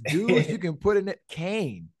like it's dudes you can put in it.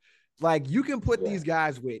 Kane, like you can put these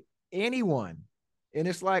guys with anyone, and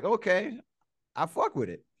it's like okay, I fuck with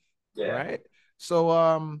it, right?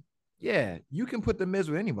 So you can put the Miz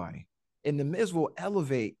with anybody, and the Miz will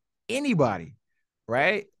elevate anybody,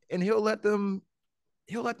 right? And he'll let them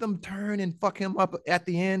turn and fuck him up at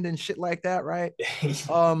the end and shit like that, right?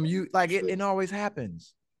 You like it always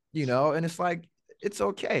happens, and it's like it's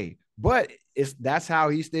okay, but that's how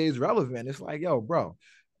he stays relevant. It's like, yo, bro,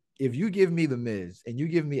 if you give me the Miz and you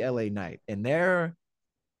give me LA Knight and they're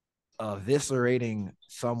eviscerating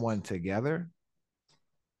someone together,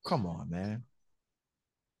 come on, man.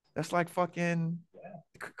 That's like fucking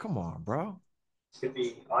come on, bro. Could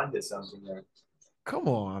be onto something there. Come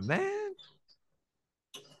on, man.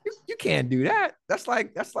 You can't do that. That's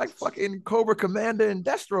like fucking Cobra Commander and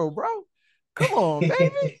Destro, bro. Come on,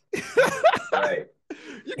 baby. Right.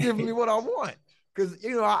 You giving me what I want. Because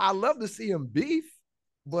I love to see them beef,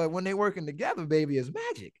 but when they working together, baby, it's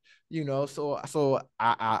magic. So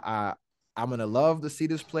I'm gonna love to see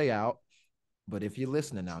this play out. But if you're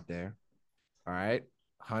listening out there, all right,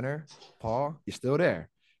 Hunter, Paul, you're still there.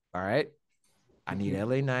 All right. I need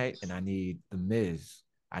LA Knight and I need the Miz.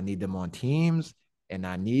 I need them on teams and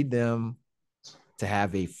I need them to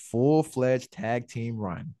have a full-fledged tag team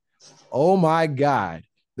run. Oh my God.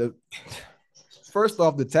 First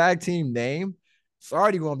off, the tag team name, it's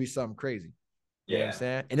already going to be something crazy. You know what I'm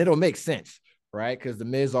saying? And it'll make sense, right? Because the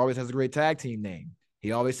Miz always has a great tag team name.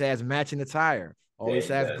 He always has matching attire, always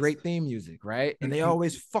has great theme music, right? And they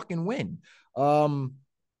always fucking win.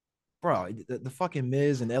 Bro, the fucking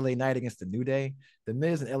Miz and LA Knight against the New Day, the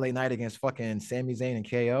Miz and LA Knight against fucking Sami Zayn and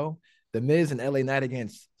KO, the Miz and LA Knight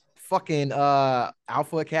against fucking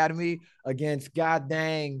Alpha Academy against god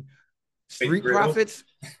dang Street Profits,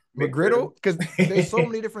 McGriddle, because there's so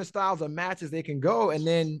many different styles of matches they can go, and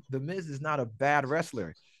then the Miz is not a bad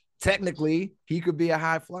wrestler. Technically, he could be a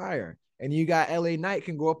high flyer, and you got LA Knight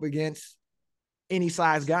can go up against any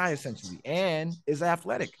size guy essentially, and is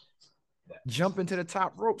athletic. jump into the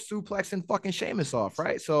top rope, suplex, and fucking Sheamus off,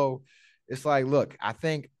 right? So it's like, look, I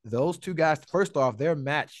think those two guys, first off, their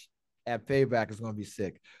match at Payback is going to be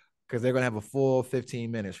sick because they're going to have a full 15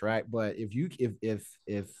 minutes, right? But if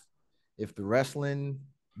the wrestling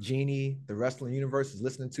genie, the wrestling universe is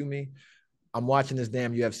listening to me, I'm watching this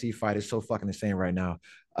damn UFC fight. It's so fucking insane right now.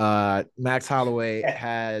 Max Holloway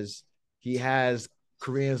has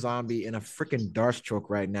Korean Zombie in a freaking dart stroke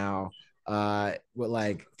right now. With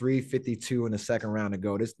like 3:52 in the second round to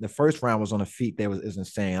go. The first round was on the feet. That is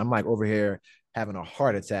insane. I'm like over here having a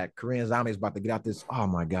heart attack. Korean Zombie is about to get out this. Oh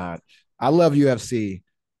my god, I love UFC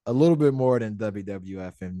a little bit more than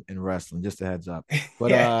WWF and wrestling. Just a heads up.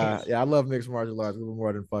 But yeah, I love mixed martial arts a little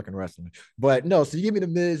more than fucking wrestling. But no, so you give me the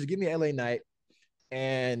Miz, you give me LA Knight,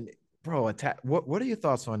 and bro, what are your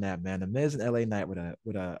thoughts on that, man? The Miz and LA Knight with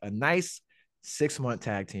a nice 6-month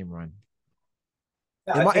tag team run.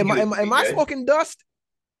 Yeah, Am I smoking dust?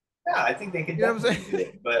 Yeah, I think they could You know what I'm definitely do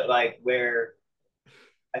it. But like where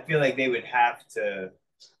I feel like they would have to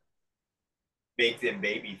make them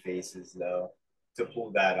baby faces though to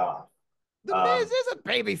pull that off. The Miz is a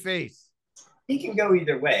baby face. He can go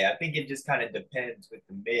either way. I think it just kind of depends with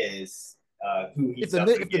the Miz, who he's up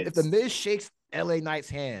against. If the Miz shakes LA Knight's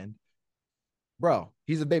hand, bro,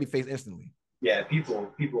 he's a baby face instantly. Yeah,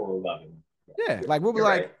 people will love him. Yeah, like we'll be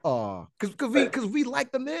like, oh, because we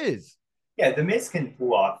like the Miz. Yeah, the Miz can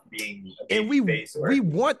pull off being a baby face. We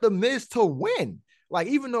want the Miz to win. Like,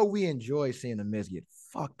 even though we enjoy seeing the Miz get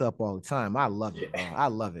fucked up all the time, I love it, bro. I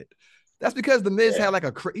love it. That's because the Miz had like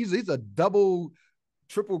he's a double,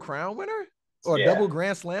 triple crown winner or double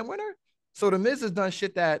Grand Slam winner. So the Miz has done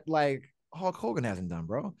shit that like Hulk Hogan hasn't done,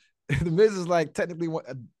 bro. The Miz is like technically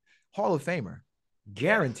a Hall of Famer,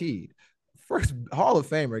 guaranteed. First Hall of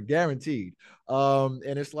Famer, guaranteed. And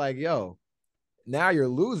it's like, yo, now you're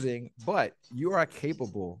losing, but you are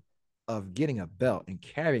capable of getting a belt and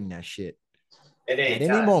carrying that shit at any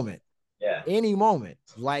moment. Yeah. Any moment,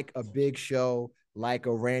 like a Big Show, like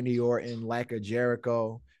a Randy Orton, like a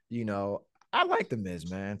Jericho. You know, I like the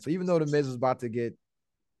Miz, man. So even though the Miz is about to get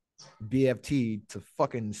BFT'd to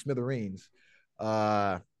fucking smithereens,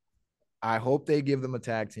 I hope they give them a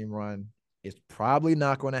tag team run. It's probably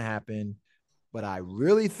not going to happen, but I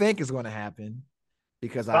really think it's going to happen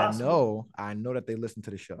because I know that they listen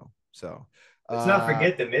to the show. So let's not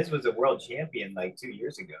forget the Miz was a world champion like 2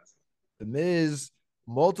 years ago. The Miz,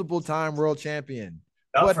 multiple-time world champion.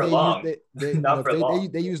 Not for long.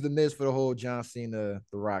 They use the Miz for the whole John Cena,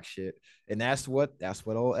 The Rock shit, and that's what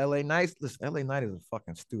old LA Knight. Listen, LA Knight is a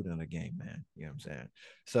fucking student of the game, man. You know what I'm saying?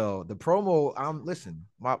 So the promo,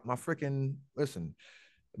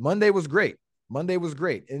 Monday was great.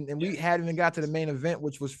 And we hadn't even got to the main event,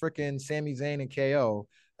 which was freaking Sami Zayn and KO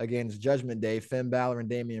against Judgment Day, Finn Balor and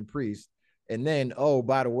Damian Priest. And then, oh,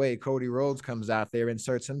 by the way, Cody Rhodes comes out there,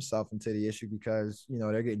 inserts himself into the issue because, you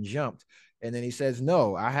know, they're getting jumped. And then he says,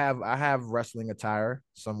 no, I have wrestling attire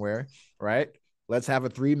somewhere, right? Let's have a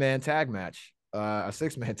 3-man tag match, a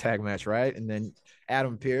 6-man tag match, right? And then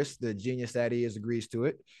Adam Pearce, the genius that he is, agrees to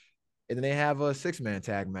it. And then they have a 6-man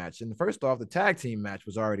tag match. And first off, the tag team match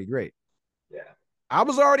was already great. Yeah. I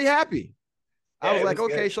was already happy. Yeah, I was like,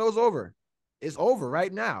 okay, good. Show's over. It's over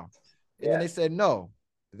right now. And then they said, no,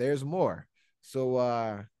 there's more.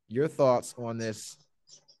 So your thoughts on this,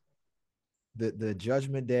 the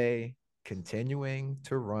Judgment Day continuing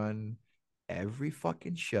to run every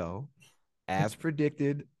fucking show as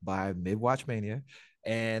predicted by Mid-Watch Mania,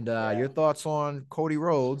 and your thoughts on Cody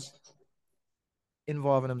Rhodes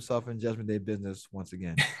involving himself in Judgment Day business once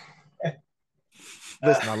again.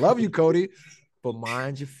 Listen, I love you, Cody, but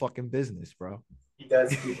mind your fucking business, bro. He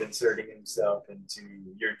does keep inserting himself into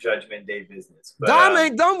your Judgment Day business. But, Dom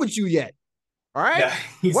ain't done with you yet. All right.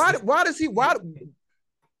 No, why does he? Why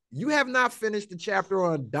you have not finished the chapter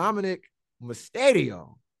on Dominic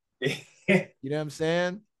Mysterio? You know what I'm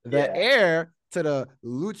saying? The heir to the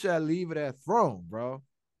Lucha Libre throne, bro.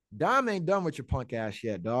 Dom ain't done with your punk ass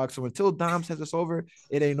yet, dog. So until Dom says it's over,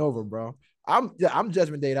 it ain't over, bro. I'm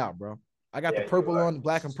Judgment Day out, bro. I got the purple on,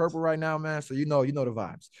 black and purple right now, man. So you know the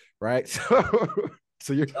vibes, right?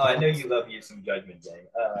 So you're. Oh, I know you love you some Judgment Day.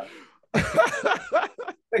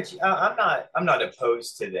 But I'm not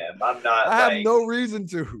opposed to them. I'm not. I have no reason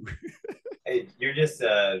to. You're just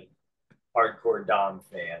a hardcore Dom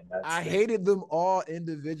fan. I hated them all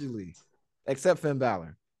individually, except Finn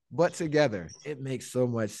Balor. But together, it makes so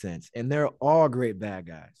much sense, and they're all great bad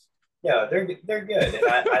guys. Yeah, they're good, and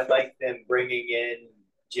I like them bringing in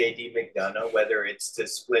JD McDonough, whether it's to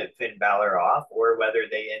split Finn Balor off or whether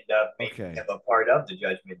they end up making him a part of the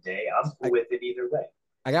Judgment Day. I'm cool with it either way.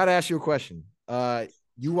 I got to ask you a question.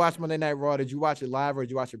 You watched Monday Night Raw. Did you watch it live or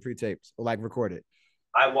did you watch it pre-taped or like record it?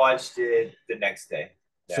 I watched it the next day.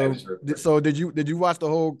 Yeah, it So, was recorded. so did you watch the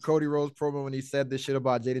whole Cody Rhodes promo when he said this shit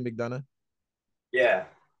about JD McDonough? Yeah.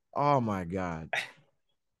 Oh my god,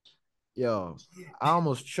 yo, I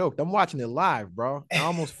almost choked. I'm watching it live, bro. I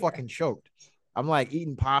almost fucking choked. I'm like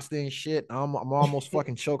eating pasta and shit. I'm almost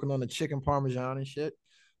fucking choking on the chicken parmesan and shit.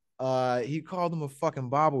 He called him a fucking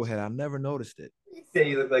bobblehead. I never noticed it. He said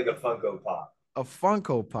he looked like a Funko Pop. A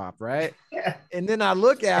Funko Pop, right? And then I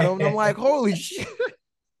look at him and I'm like, holy shit.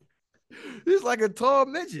 He's like a tall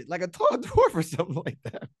midget, like a tall dwarf or something like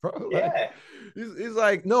that, bro. Like, Yeah. he's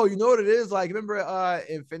like, no, you know what it is? Like, remember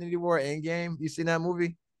Infinity War Endgame? You seen that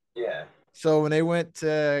movie? Yeah. So when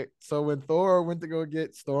Thor went to go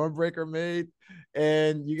get Stormbreaker made,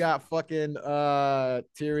 and you got fucking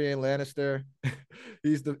Tyrion Lannister,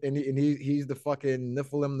 he's the fucking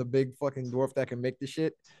Nephilim, the big fucking dwarf that can make the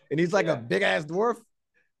shit, and he's like a big ass dwarf.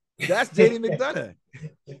 That's JD McDonough.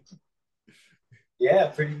 Yeah,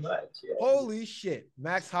 pretty much. Yeah. Holy shit.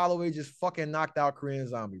 Max Holloway just fucking knocked out Korean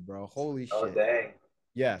Zombie, bro. Holy shit. Oh, dang.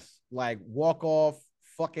 Yes. Like walk off,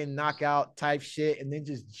 fucking knockout type shit, and then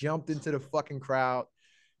just jumped into the fucking crowd.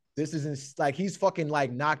 This isn't like he's fucking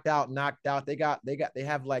like knocked out. They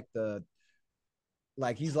have like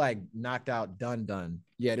he's like knocked out, done.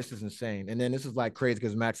 Yeah, this is insane. And then this is like crazy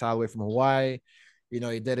because Max Holloway from Hawaii. You know,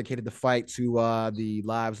 he dedicated the fight to the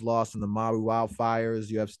lives lost in the Maui wildfires.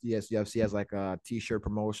 UFC has like a t-shirt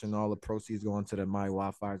promotion. All the proceeds going to the Maui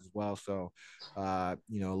wildfires as well. So,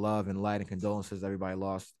 love and light and condolences everybody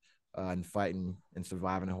lost in fighting and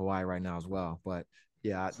surviving in Hawaii right now as well. But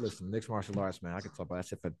yeah, listen, mixed martial arts, man. I could talk about that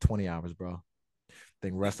shit for 20 hours, bro. I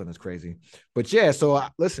think wrestling is crazy. But yeah, so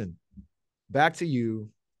listen, back to you.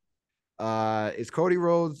 Is Cody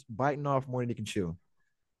Rhodes biting off more than he can chew?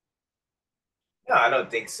 No, I don't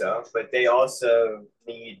think so. But they also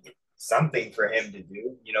need something for him to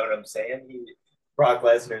do. You know what I'm saying? Brock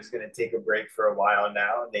Lesnar is going to take a break for a while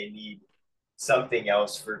now, and they need something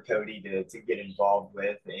else for Cody to get involved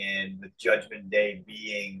with. And with Judgment Day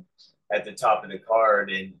being at the top of the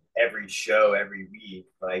card in every show every week,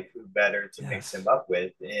 like who better to mix him up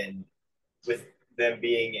with? And with them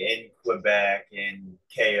being in Quebec and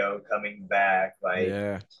KO coming back, like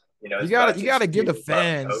you gotta give the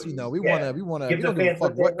fans, we wanna we don't give a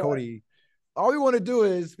fuck what Cody. All we want to do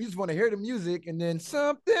is we just want to hear the music and then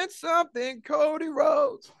something Cody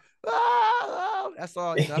Rhodes. That's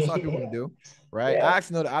all. That's all people want to do, right? I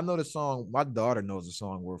actually know the song. My daughter knows the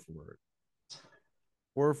song word for word.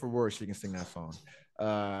 Word for word, she can sing that song.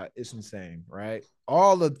 It's insane, right?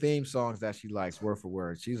 All the theme songs that she likes, word for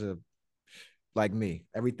word. She's like me.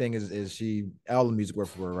 Everything is she all the music word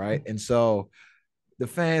for word, right? And so the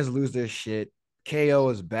fans lose their shit. KO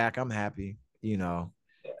is back. I'm happy.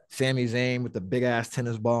 Sami Zayn with the big ass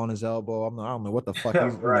tennis ball on his elbow. I don't know what the fuck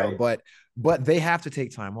he's, right. But they have to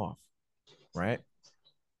take time off, right?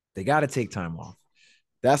 They got to take time off.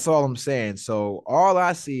 That's all I'm saying. So all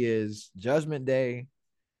I see is Judgment Day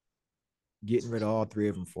getting rid of all three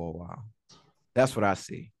of them for a while. That's what I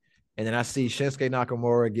see. And then I see Shinsuke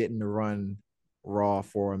Nakamura getting to run Raw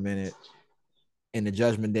for a minute. And the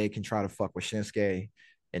Judgment Day can try to fuck with Shinsuke.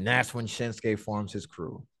 And that's when Shinsuke forms his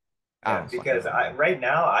crew. Yeah, because right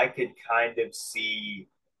now I could kind of see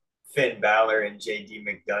Finn Balor and JD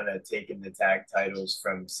McDonough taking the tag titles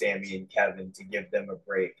from Sammy and Kevin to give them a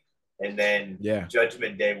break. And then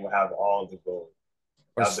Judgment Day will have all the gold.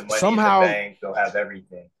 Have the money in the bank, they'll have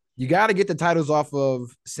everything. You got to get the titles off of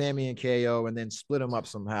Sammy and KO and then split them up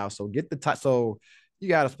somehow. So so you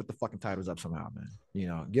got to split the fucking titles up somehow,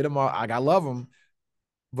 man. Get them all. I love them,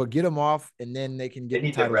 but get them off and then they can get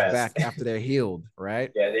the titles back after they're healed,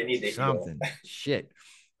 right? Yeah, they need something. Shit.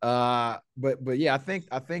 But yeah, I think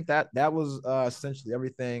that was essentially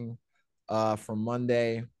everything from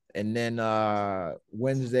Monday. And then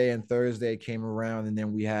Wednesday and Thursday came around, and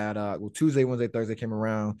then we had Tuesday, Wednesday, Thursday came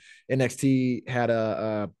around. NXT had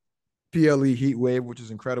a PLE heat wave, which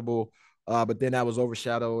is incredible. But then that was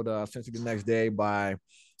overshadowed essentially the next day by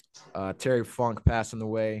Terry Funk passing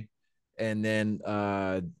away. And then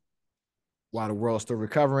while the world's still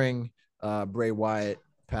recovering, Bray Wyatt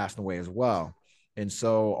passed away as well. And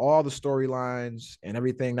so all the storylines and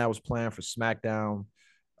everything that was planned for SmackDown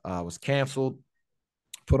was canceled,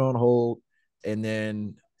 put on hold. And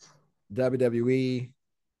then WWE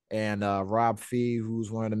and Rob Fee,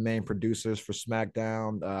 who's one of the main producers for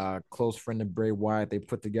SmackDown, close friend of Bray Wyatt, they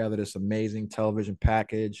put together this amazing television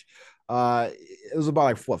package. It was about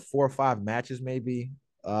like 4 or 5 matches maybe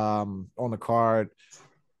on the card.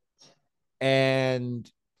 And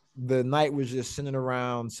the night was just sitting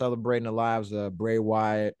around celebrating the lives of Bray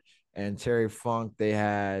Wyatt and Terry Funk. They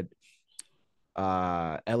had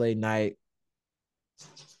LA Knight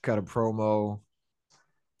cut a promo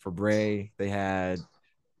for Bray. They had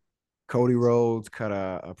Cody Rhodes cut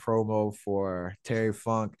a promo for Terry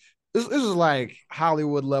Funk. This is like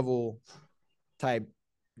Hollywood level type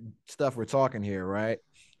stuff we're talking here, right?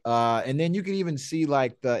 And then you can even see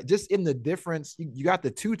like the just in the difference. You got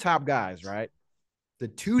the two top guys, right? The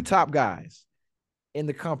two top guys in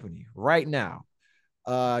the company right now,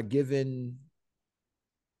 given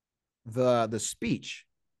the speech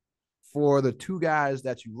for the two guys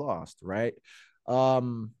that you lost, right?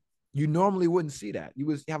 You normally wouldn't see that. You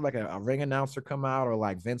would have like a ring announcer come out or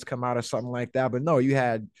like Vince come out or something like that. But no, you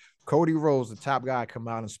had Cody Rhodes, the top guy, come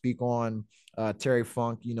out and speak on Terry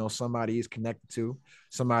Funk, somebody he's connected to,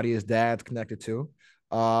 somebody his dad's connected to.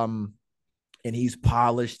 And he's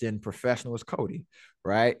polished and professional as Cody,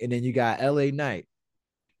 right? And then you got LA Knight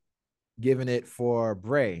giving it for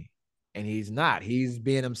Bray, and he's not. He's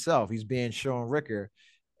being himself. He's being Sean Ricker,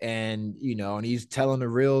 and and he's telling the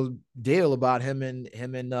real deal about him and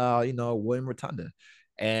William Rotunda,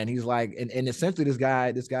 and he's like, and essentially this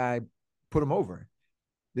guy put him over.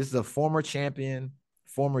 This is a former champion,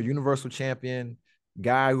 former Universal champion,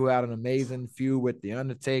 guy who had an amazing feud with the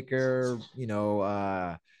Undertaker,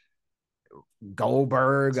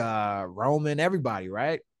 Goldberg, Roman, everybody,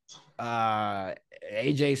 right?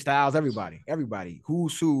 AJ Styles, everybody,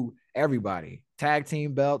 who's who, everybody, tag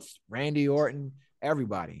team belts, Randy Orton,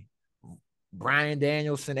 everybody, Bryan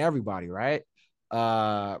Danielson, everybody, right?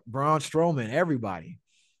 Braun Strowman, everybody.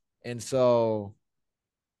 And so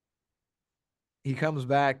he comes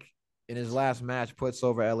back in his last match, puts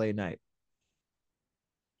over LA Knight.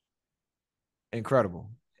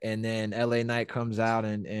 Incredible. And then LA Knight comes out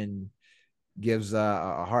and gives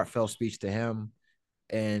a heartfelt speech to him.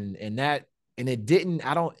 And it didn't,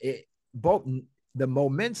 both the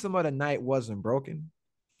momentum of the night wasn't broken,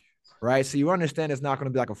 right? So you understand it's not going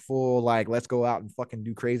to be like a full, like, let's go out and fucking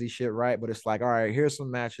do crazy shit, right? But it's like, all right, here's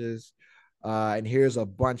some matches, and here's a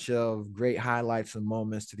bunch of great highlights and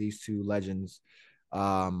moments to these two legends.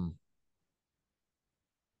 And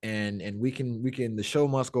we can, the show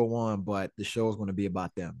must go on, but the show is going to be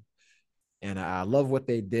about them. And I love what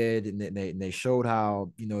they did, and they showed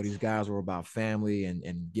how these guys were about family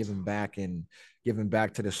and giving back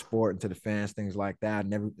to the sport and to the fans, things like that.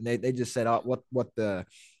 And they just said, oh, what the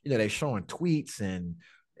they showing tweets and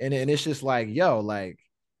it's just like, yo, like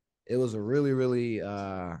it was a really really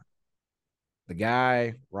the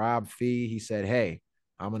guy Rob Fee, he said, hey,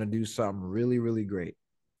 I'm gonna do something really really great.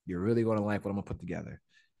 You're really gonna like what I'm gonna put together,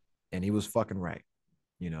 and he was fucking right,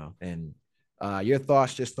 and. Your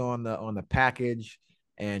thoughts just on the package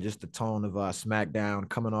and just the tone of SmackDown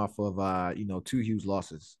coming off of two huge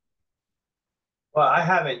losses. Well, I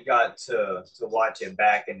haven't got to watch it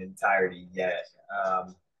back in entirety yet.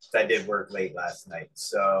 I did work late last night,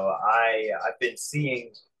 so I've been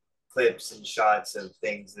seeing clips and shots of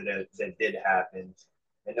things that did happen,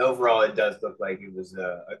 and overall, it does look like it was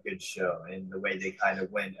a good show, and the way they kind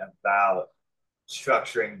of went about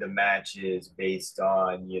structuring the matches based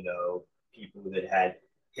on people that had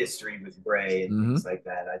history with Bray and things like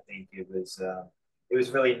that. I think it was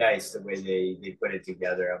really nice the way they put it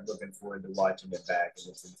together. I'm looking forward to watching it back in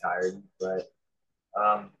its entirety. But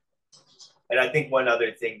and I think one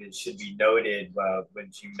other thing that should be noted when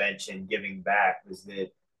you mentioned giving back was that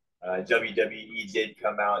WWE did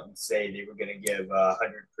come out and say they were going to give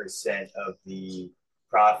 100% of the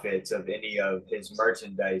profits of any of his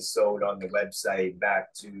merchandise sold on the website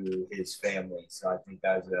back to his family. So I think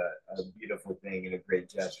that's a beautiful thing and a great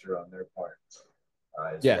gesture on their part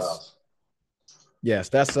as well. Yes,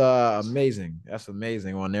 that's amazing. That's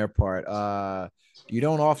amazing on their part. You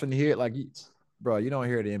don't often hear you don't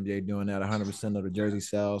hear the NBA doing that. 100% of the jersey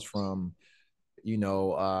sales from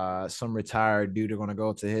some retired dude are going to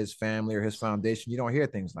go to his family or his foundation. You don't hear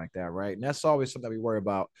things like that, right? And that's always something that we worry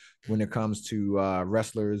about when it comes to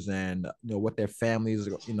wrestlers and what their families,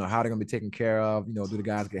 how they're going to be taken care of. Do the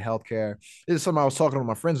guys get health care? This is something I was talking to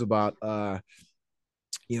my friends about.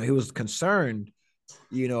 He was concerned,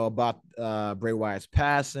 about Bray Wyatt's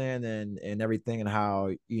passing and everything, and how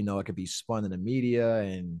it could be spun in the media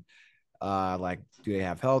and do they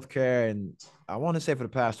have health care? And I want to say for the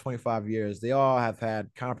past 25 years, they all have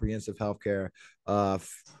had comprehensive health care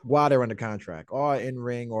while they're under contract. All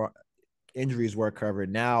in-ring or injuries were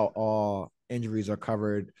covered. Now all injuries are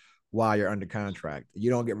covered while you're under contract.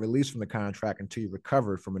 You don't get released from the contract until you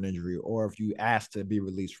recover from an injury, or if you ask to be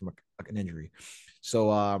released from an injury.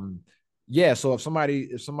 So so if somebody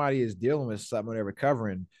is dealing with something when they're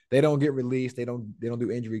recovering, they don't get released. They don't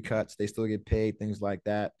do injury cuts. They still get paid, things like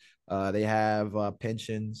that. They have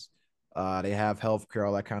pensions. They have healthcare,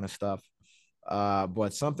 all that kind of stuff.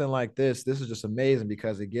 But something like this is just amazing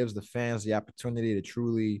because it gives the fans the opportunity to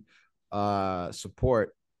truly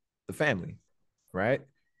support the family, right?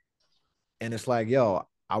 And it's like, yo,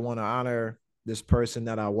 I want to honor this person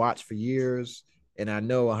that I watched for years, and I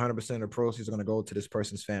know 100% of the proceeds are going to go to this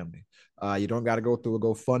person's family. You don't got to go through a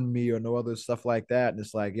GoFundMe or no other stuff like that. And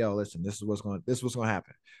it's like, yo, listen, this is what's going to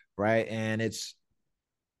happen, right? And it's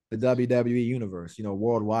the WWE universe,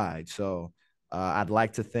 worldwide. So I'd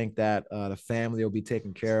like to think that the family will be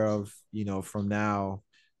taken care of, from now,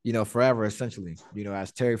 forever, essentially.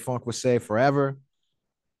 As Terry Funk would say, forever.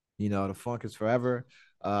 The funk is forever.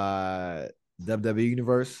 WWE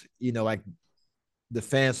universe, like the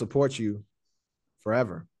fans support you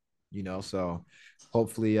forever. So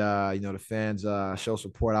hopefully, the fans show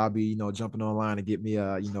support. I'll be, jumping online to get me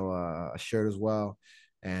a shirt as well,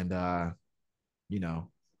 and you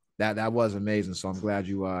know, that was amazing. So I'm glad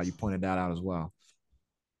you pointed that out as well.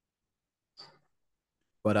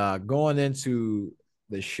 But going into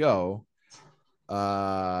the show,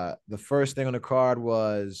 the first thing on the card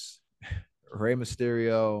was Rey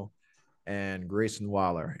Mysterio and Grayson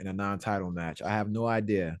Waller in a non-title match. I have no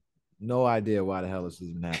idea why the hell this is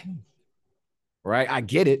even happening. Right? I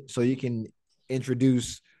get it. So you can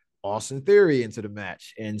introduce Austin Theory into the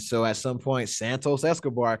match. And so at some point, Santos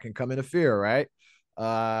Escobar can come interfere, right?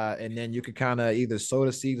 And then you could kind of either sow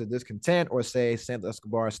the seeds of discontent or say Santos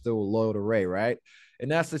Escobar is still loyal to Ray, right?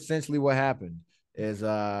 And that's essentially what happened. Is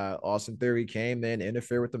Austin Theory came in,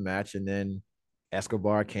 interfered with the match, and then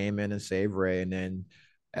Escobar came in and saved Ray, and then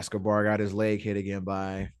Escobar got his leg hit again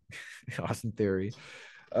by Austin Theory.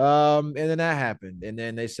 And then that happened. And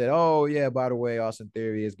then they said, oh, yeah, by the way, Austin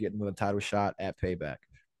Theory is getting a title shot at Payback.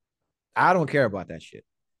 I don't care about that shit.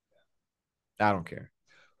 I don't care.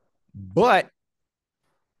 But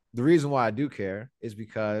the reason why I do care is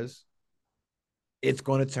because it's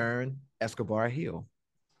going to turn Escobar heel.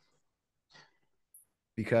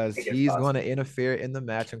 Because he's going to interfere in the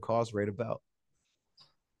match and cause Ray the belt.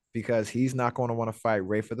 Because he's not going to want to fight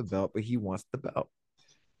Ray for the belt, but he wants the belt.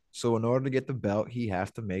 So in order to get the belt, he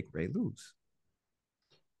has to make Ray lose.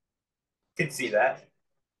 Could see that.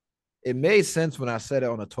 It made sense when I said it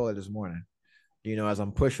on the toilet this morning. As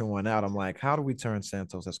I'm pushing one out, I'm like, how do we turn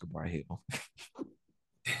Santos Escobar heel?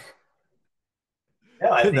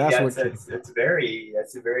 No, I think that's a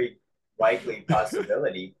very likely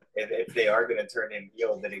possibility. If they are going to turn him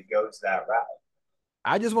heel, that it goes that route.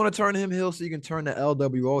 I just want to turn him heel so you can turn the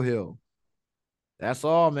LWO heel. That's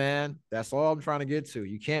all, man. That's all I'm trying to get to.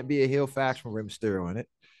 You can't be a heel faction with Rey Mysterio in it.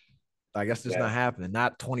 I guess it's not happening.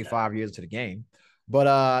 Not 25 years into the game.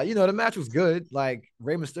 But the match was good. Like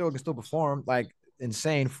Rey Mysterio can still perform, like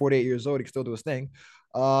insane, 48 years old, he can still do his thing.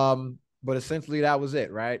 But essentially that was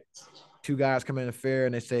it, right? Two guys come in the fair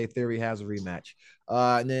and they say Theory has a rematch.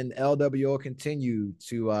 And then LWO continued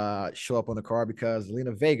to show up on the card because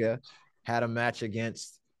Zelina Vega had a match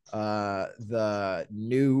against the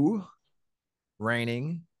new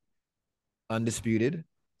reigning undisputed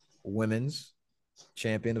women's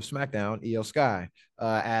champion of SmackDown, Io Sky,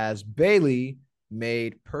 as Bayley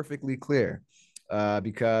made perfectly clear.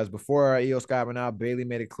 Because before Io Sky went out, Bayley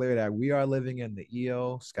made it clear that we are living in the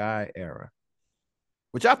Io Sky era,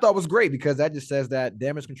 which I thought was great because that just says that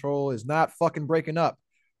Damage Control is not fucking breaking up.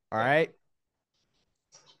 All right.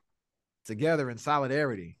 Together in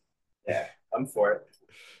solidarity. Yeah, I'm for it.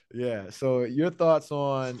 Yeah. So your thoughts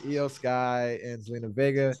on Io Sky and Zelina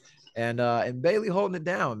Vega and Bayley holding it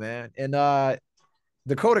down, man. And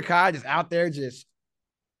Dakota Kai just out there just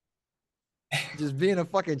being a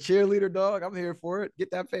fucking cheerleader, dog. I'm here for it.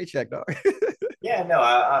 Get that paycheck, dog. Yeah, no,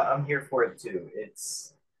 I'm here for it too.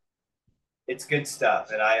 It's good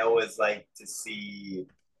stuff, and I always like to see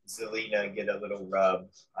Zelina get a little rub.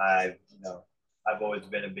 I've always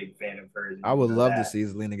been a big fan of hers. I would love to see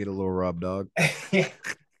Zelina get a little rub, dog.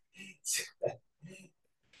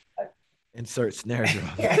 Insert snare drum.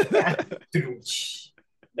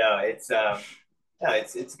 No,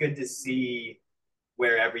 it's good to see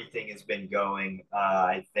where everything has been going.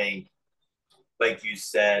 I think, like you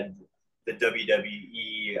said, the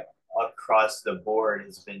WWE across the board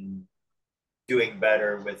has been doing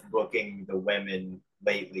better with booking the women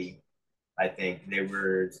lately. I think they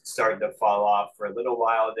were starting to fall off for a little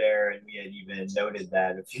while there, and we had even noted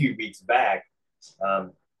that a few weeks back.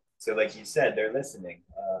 So, like you said, they're listening.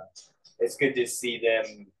 It's good to see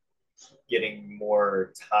them getting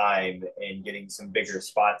more time and getting some bigger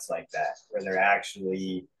spots like that, where they're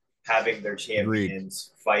actually having their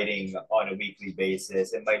champions fighting on a weekly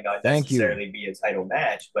basis. It might not necessarily be a title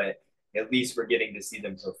match, but at least we're getting to see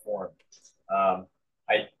them perform.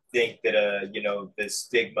 I think that the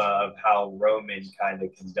stigma of how Roman kind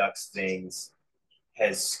of conducts things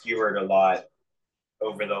has skewered a lot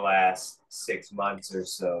over the last 6 months or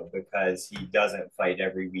so because he doesn't fight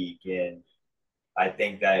every week, and I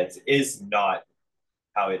think that it is not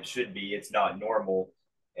how it should be. It's not normal,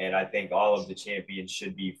 and I think all of the champions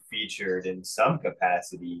should be featured in some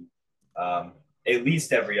capacity, um, at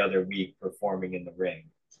least every other week, performing in the ring,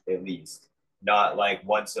 at least not like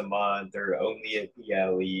once a month or only at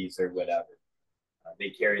PLEs or whatever. They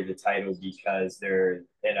carry the title because they're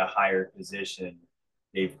in a higher position.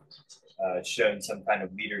 They've shown some kind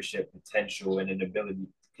of leadership potential and an ability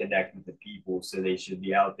to connect with the people, so they should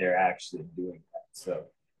be out there actually doing that. So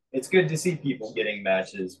it's good to see people getting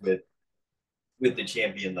matches with the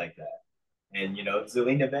champion like that. And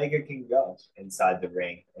Zelina Vega can go inside the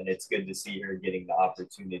ring, and it's good to see her getting the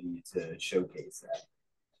opportunity to showcase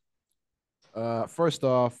that. First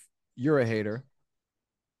off, you're a hater.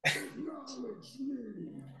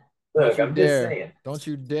 Look, I'm just saying. Don't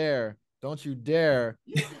you dare. Don't you dare.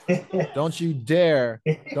 Don't you dare.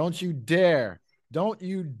 Don't you dare. Don't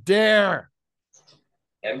you dare.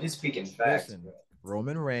 I'm just speaking facts. Listen,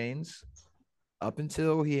 Roman Reigns, up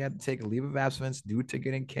until he had to take a leave of absence due to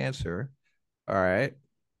getting cancer, all right,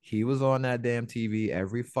 he was on that damn TV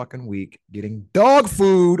every fucking week getting dog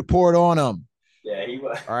food poured on him. Yeah, he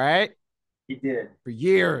was. All right? He did. For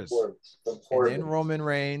years. And then Roman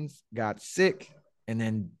Reigns got sick and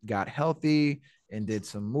then got healthy and did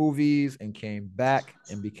some movies and came back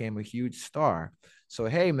and became a huge star. So,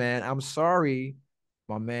 hey, man, I'm sorry,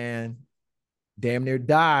 my man damn near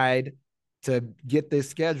died to get this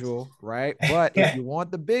schedule, right? But if you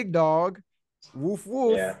want the big dog, woof,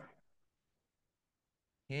 woof,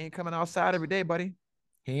 he ain't coming outside every day, buddy.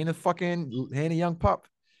 He ain't a young pup.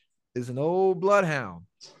 Is an old bloodhound.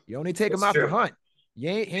 You only take him out to hunt. He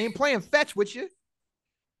ain't playing fetch with you.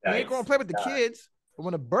 He ain't going to play with the kids. But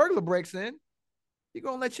when a burglar breaks in, he's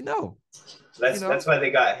going to let you know. That's why they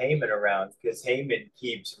got Heyman around, because Heyman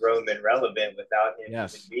keeps Roman relevant without him even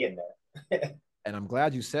being there. And I'm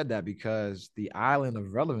glad you said that, because the island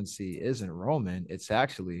of relevancy isn't Roman. It's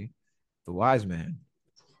actually the wise man.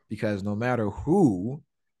 Because no matter who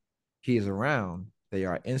he is around, they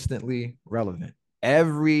are instantly relevant.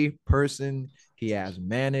 Every person he has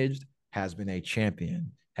managed has been a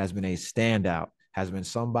champion, has been a standout, has been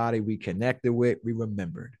somebody we connected with, we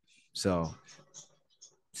remembered. So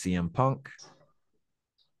CM Punk,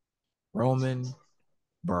 Roman,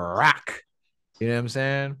 Brock, you know what I'm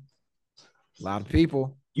saying? A lot of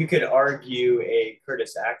people. You could argue a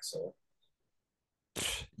Curtis Axel.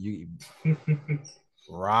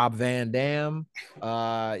 Rob Van Dam, there's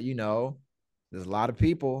a lot of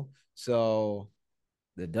people. So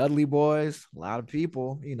the Dudley Boys, a lot of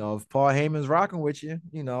people. If Paul Heyman's rocking with you,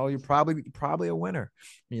 you're probably a winner.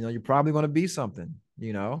 You're probably going to be something.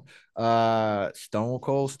 Stone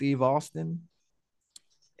Cold Steve Austin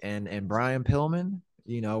and Brian Pillman,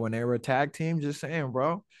 when they were a tag team, just saying,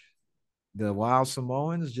 bro. The Wild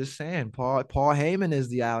Samoans, just saying, Paul Heyman is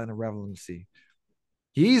the island of relevancy.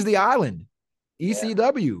 He's the island.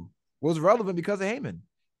 ECW was relevant because of Heyman.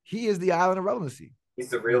 He is the island of relevancy. He's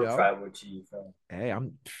the real tribal chief. Hey,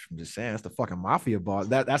 I'm just saying, that's the fucking mafia boss.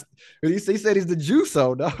 That's he said he's the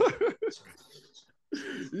Juso, dog.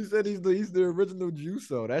 He said he's the original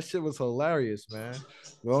Juso. That shit was hilarious, man.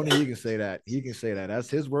 Well, only he can say that. He can say that. That's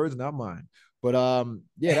his words, not mine. But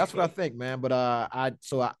yeah, that's what I think, man. But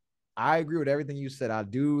I agree with everything you said. I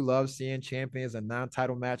do love seeing champions and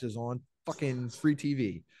non-title matches on fucking free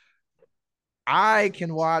TV. I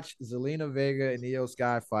can watch Zelina Vega and Io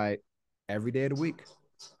Sky fight every day of the week.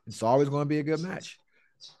 It's always going to be a good match.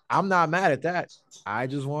 I'm not mad at that. I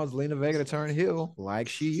just want Zelina Vega to turn heel like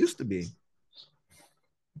she used to be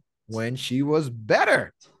when she was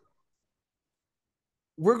better.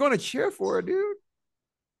 We're going to cheer for her, dude,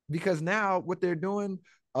 because now what they're doing,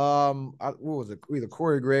 what was it? Either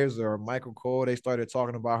Corey Graves or Michael Cole, they started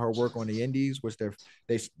talking about her work on the indies, which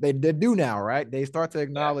they do now, right? They start to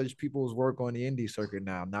acknowledge people's work on the indie circuit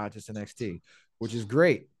now, not just NXT, which is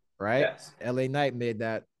great, right? Yes. LA Knight made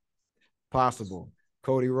that possible.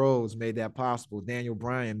 Cody Rhodes made that possible. Daniel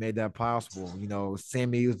Bryan made that possible.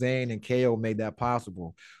 Sami Zayn and KO made that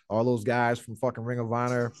possible. All those guys from fucking Ring of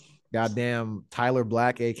Honor, goddamn Tyler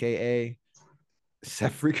Black, aka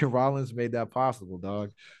Seth freaking Rollins, made that possible,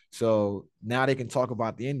 dog. So now they can talk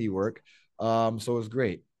about the indie work. So it's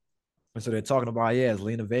great. And so they're talking about,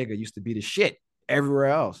 Zelina Vega used to be the shit everywhere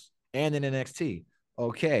else and in NXT.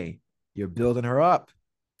 Okay, you're building her up.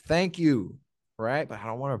 Thank you. Right? But I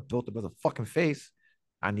don't want her built up as a fucking face.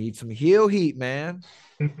 I need some heel heat, man.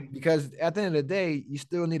 Because at the end of the day, you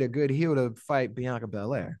still need a good heel to fight Bianca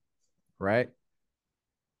Belair, right?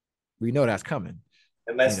 We know that's coming.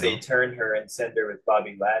 Unless You they know, turn her and send her with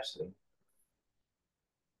Bobby Lashley.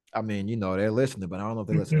 I mean, they're listening, but I don't know if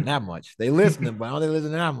they're listening that much. They listening, but I don't think they're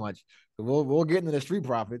listening that much. So we'll get into the Street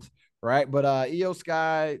Profits, right? But Io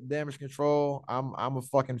Sky, Damage Control, I'm a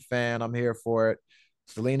fucking fan. I'm here for it.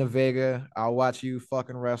 Selena Vega, I'll watch you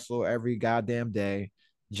fucking wrestle every goddamn day.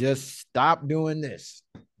 Just stop doing this.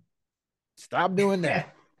 Stop doing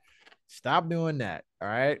that. Stop doing that. All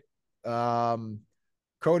right. Um,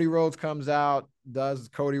 Cody Rhodes comes out, does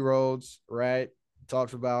Cody Rhodes, right?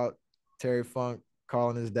 Talks about Terry Funk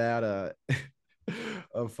calling his dad a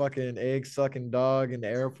fucking egg sucking dog in the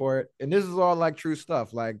airport. And this is all like true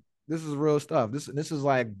stuff. Like this is real stuff. This is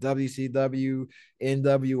like WCW,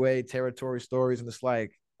 NWA territory stories. And it's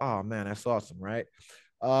like, oh man, that's awesome, right?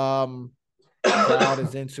 Crowd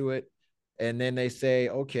is into it. And then they say,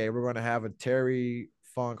 okay, we're gonna have a Terry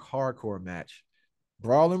Funk hardcore match.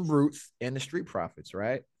 Brawling Brutes and the Street Profits,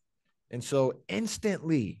 right? And so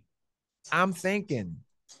instantly, I'm thinking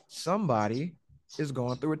somebody is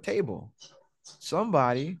going through a table,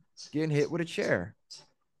 somebody getting hit with a chair.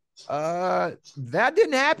 That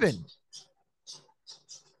didn't happen.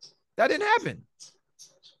 That didn't happen.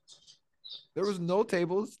 There was no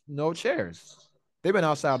tables, no chairs. They've been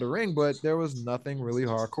outside the ring, but there was nothing really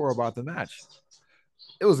hardcore about the match.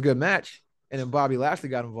 It was a good match, and then Bobby Lashley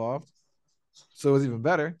got involved, so it was even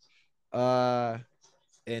better. Uh,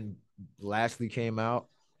 and Lashley came out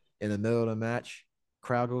in the middle of the match.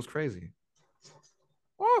 Crowd goes crazy.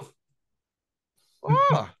 Oh,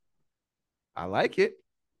 oh, I like it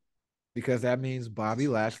because that means Bobby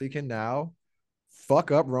Lashley can now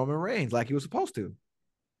fuck up Roman Reigns like he was supposed to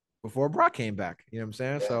before Brock came back. You know what I'm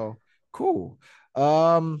saying? Yeah. So cool.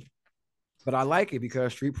 Um, but I like it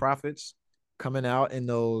because Street Profits coming out in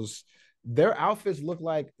those their outfits look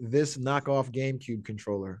like this knockoff GameCube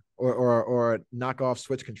controller or knockoff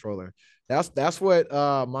Switch controller. That's what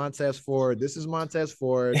Montez Ford. This is Montez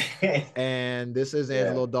Ford, and this is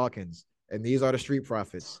Angelo Dawkins, and these are the Street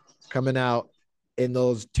Profits coming out in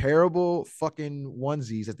those terrible fucking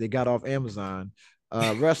onesies that they got off Amazon.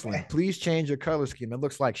 Wrestling, please change your color scheme. It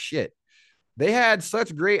looks like shit. They had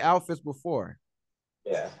such great outfits before.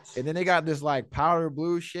 Yeah. And then they got this like powder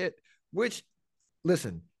blue shit, which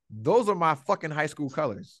listen, those are my fucking high school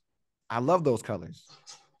colors. I love those colors,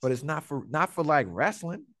 but it's not for like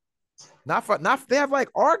wrestling. Not they have like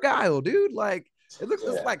Argyle, dude. Like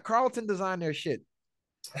it's like Carlton designed their shit.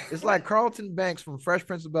 It's like Carlton Banks from Fresh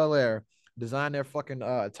Prince of Bel-Air designed their fucking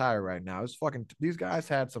attire right now. It's fucking these guys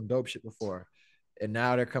had some dope shit before, and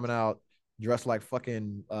now they're coming out dressed like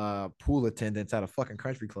fucking pool attendants at a fucking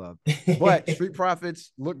country club. But Street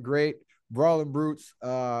Profits look great. Brawling Brutes,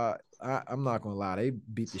 I'm not gonna lie, they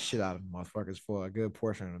beat the shit out of motherfuckers for a good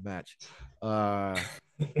portion of the match.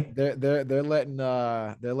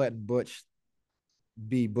 They're letting Butch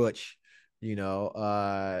be Butch,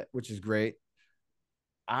 which is great.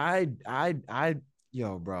 I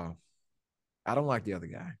yo, bro, I don't like the other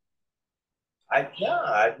guy.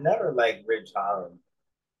 I've never liked Ridge Holland.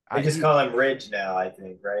 They just call him Ridge now, I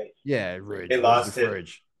think, right? Yeah, Ridge. They lost the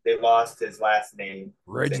fridge. They lost his last name.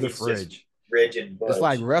 Ridge the Fridge. Ridge and Butch. It's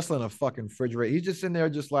like wrestling a fucking refrigerator. He's just in there,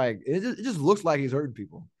 just like it just looks like he's hurting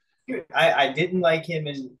people. Dude, I didn't like him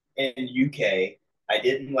in UK. I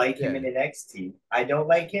didn't like him in NXT. I don't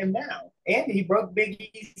like him now. And he broke Big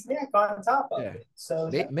E's neck on top of it.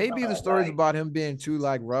 So maybe the stories about him being too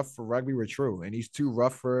like rough for rugby were true, and he's too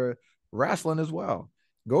rough for wrestling as well.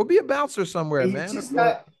 Go be a bouncer somewhere, man.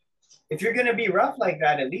 If you're gonna be rough like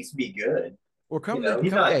that, at least be good. Well,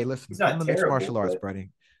 hey, listen, come to mixed martial arts, buddy.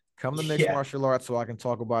 Come to mixed martial arts so I can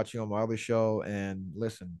talk about you on my other show. And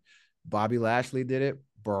listen, Bobby Lashley did it.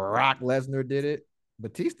 Brock Lesnar did it.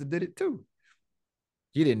 Batista did it too.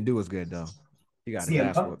 He didn't do as good though. He got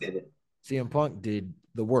CM Punk did it. CM Punk did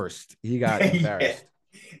the worst. He got embarrassed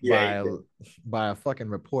by a fucking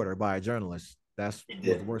reporter, by a journalist. That's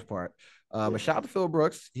the worst part. But shout out to Phil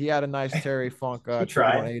Brooks. He had a nice Terry Funk on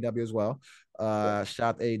AEW as well.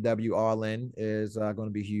 Shout to AEW All In is going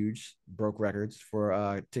to be huge. Broke records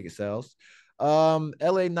for ticket sales.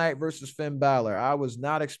 LA Knight versus Finn Balor. I was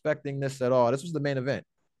not expecting this at all. This was the main event.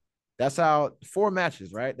 That's how 4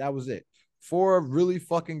 matches, right? That was it. 4 really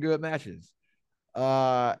fucking good matches.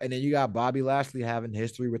 And then you got Bobby Lashley having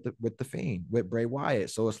history with the Fiend, with Bray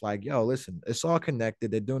Wyatt. So it's like, yo, listen, it's all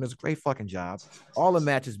connected. They're doing this great fucking job. All the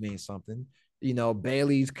matches mean something.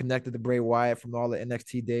 Bailey's connected to Bray Wyatt from all the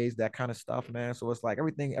NXT days, that kind of stuff, man. So it's like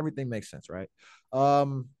everything makes sense, right?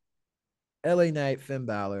 LA Knight, Finn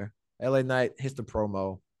Balor. LA Knight hits the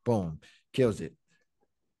promo, boom, kills it.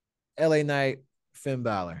 LA Knight, Finn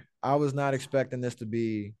Balor. I was not expecting this to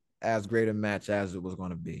be as great a match as it was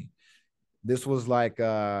going to be. This was like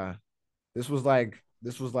this was like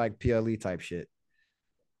PLE type shit.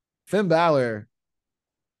 Finn Balor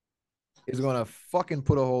is gonna fucking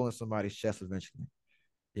put a hole in somebody's chest eventually.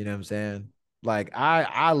 You know what I'm saying? Like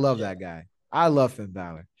I love that guy. I love Finn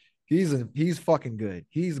Balor. He's fucking good.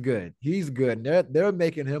 He's good. He's good. And they're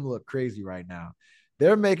making him look crazy right now.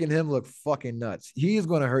 They're making him look fucking nuts. He's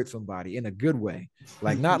gonna hurt somebody in a good way.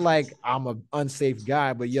 Like not like I'm an unsafe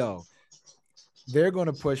guy, but yo, they're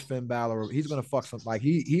gonna push Finn Balor. He's gonna fuck some like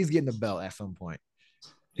he's getting the belt at some point.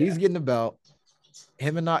 He's getting the belt.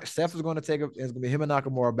 Him and Seth is going to take it. It's going to be him and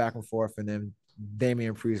Nakamura back and forth, and then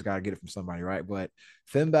Damian Priest got to get it from somebody, right? But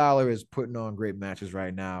Finn Balor is putting on great matches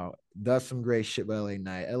right now. Does some great shit with LA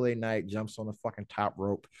Knight. LA Knight jumps on the fucking top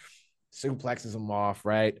rope, suplexes him off,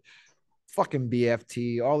 right? Fucking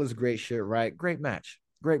BFT, all this great shit, right? Great match,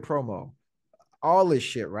 great promo, all this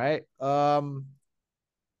shit, right? I'm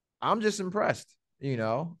just impressed.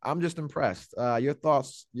 I'm just impressed. Your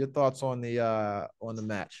thoughts on the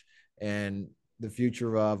match and the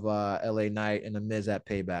future of LA Knight and the Miz at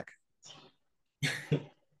Payback.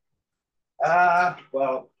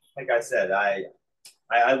 Well, like I said, I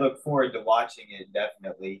look forward to watching it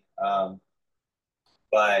definitely.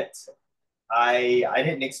 But I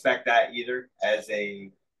didn't expect that either as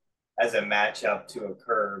a matchup to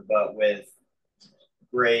occur. But with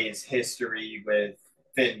Bray's history with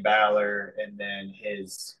Finn Balor and then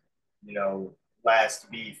his, last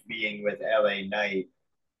beef being with LA Knight,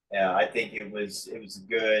 I think it was a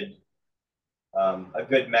good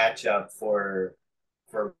matchup for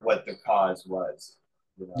what the cause was.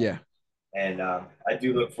 Yeah. And I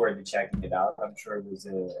do look forward to checking it out. I'm sure it was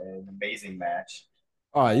an amazing match.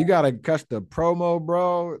 Oh, you gotta catch the promo,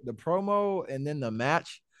 bro. The promo and then the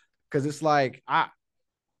match, because it's like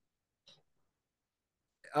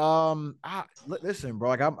listen, bro.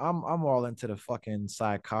 Like I'm all into the fucking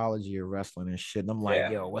psychology of wrestling and shit. And I'm like,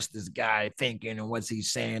 yo, what's this guy thinking and what's he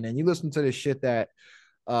saying? And you listen to the shit that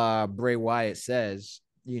Bray Wyatt says,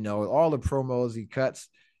 all the promos he cuts.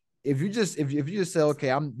 If you just say,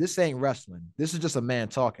 okay, this ain't wrestling. This is just a man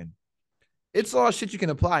talking. It's all shit you can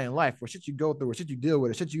apply in life, or shit you go through, or shit you deal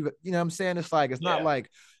with, or shit you know what I'm saying? It's like it's not like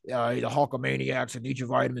the Hulkamaniacs and eat your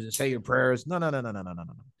vitamins and say your prayers. No.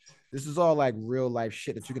 This is all like real life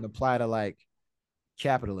shit that you can apply to like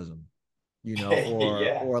capitalism,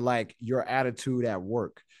 or like your attitude at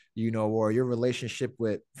work, or your relationship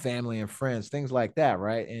with family and friends, things like that,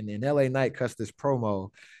 right? And LA Knight cuts this promo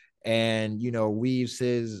and weaves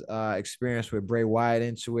his experience with Bray Wyatt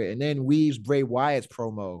into it, and then weaves Bray Wyatt's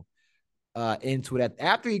promo into it.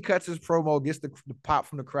 After he cuts his promo, gets the pop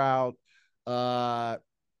from the crowd, and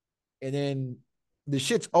then the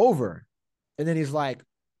shit's over, and then he's like,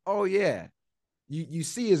 "Oh yeah." You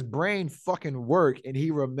see his brain fucking work, and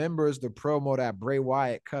he remembers the promo that Bray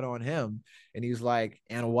Wyatt cut on him, and he's like,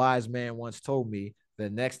 "And a wise man once told me, the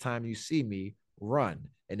next time you see me, run."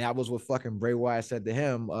 And that was what fucking Bray Wyatt said to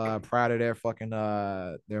him prior to their fucking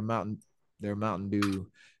their Mountain Dew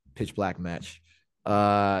pitch black match.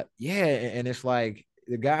 Yeah, and it's like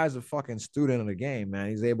the guy's a fucking student of the game, man.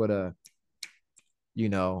 He's able to,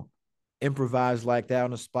 improvise like that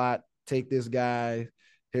on the spot, take this guy,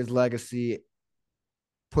 his legacy,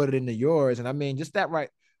 put it into yours. And I mean, just that right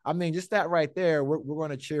there, we're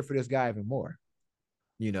going to cheer for this guy even more,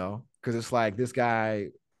 because it's like this guy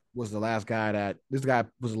was the last guy that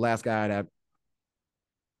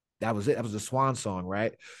that was it. That was the swan song,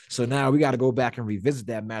 right? So now we got to go back and revisit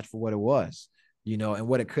that match for what it was, and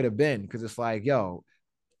what it could have been. Because it's like, yo,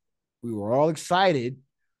 we were all excited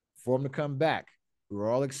for him to come back. We were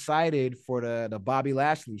all excited for the Bobby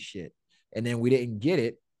Lashley shit, and then we didn't get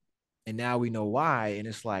it, and now we know why. And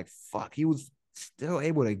it's like, fuck, he was still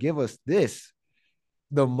able to give us this,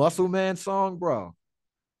 the Muscle Man song, bro.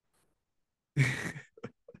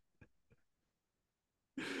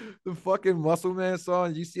 The fucking Muscle Man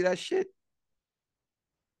song. You see that shit?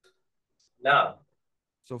 No.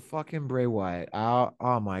 So fucking Bray Wyatt.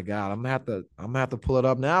 Oh my god, I'm gonna have to pull it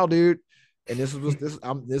up now, dude. And this is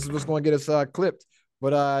what's going to get us clipped.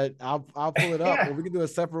 But I'll pull it up, or we can do a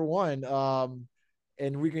separate one.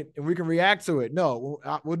 And we can react to it. No,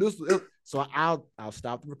 we'll do so. I'll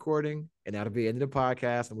stop the recording, and that'll be the end of the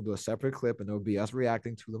podcast, and we'll do a separate clip, and it'll be us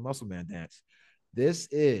reacting to the Muscle Man dance. This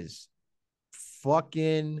is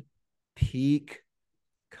fucking peak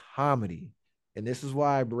comedy. And this is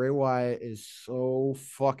why Bray Wyatt is so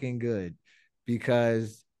fucking good,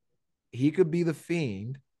 because he could be the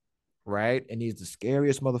Fiend, right? And he's the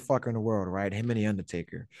scariest motherfucker in the world, right? Him and the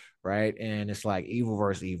Undertaker. right? And it's like evil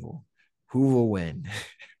versus evil. Who will win?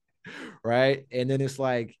 Right? And then it's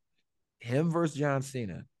like him versus John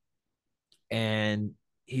Cena. And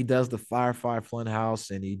he does the Firefly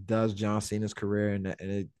Funhouse and he does John Cena's career and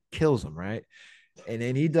it kills him, right? And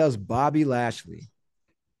then he does Bobby Lashley.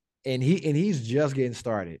 And he's just getting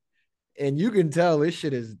started. And you can tell this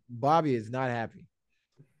shit is Bobby is not happy.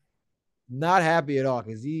 Not happy at all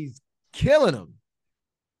because he's killing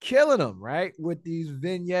him, right? With these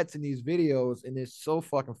vignettes and these videos, and it's so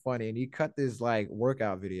fucking funny. And he cut this like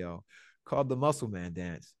workout video called the Muscle Man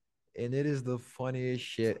Dance, and it is the funniest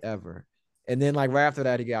shit ever. And then like right after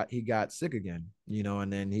that, he got sick again,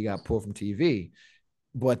 and then he got pulled from TV.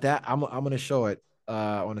 But that I'm gonna show it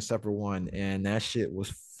on a separate one, and that shit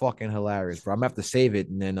was fucking hilarious, bro. I'm gonna have to save it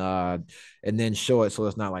and then show it so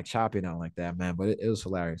it's not like chopping out like that, man. But it was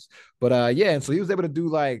hilarious. But yeah, and so he was able to do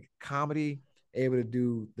like comedy, able to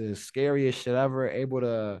do the scariest shit ever, able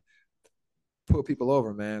to put people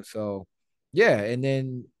over, man. So yeah, and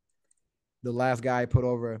then the last guy I put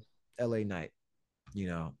over LA Knight, you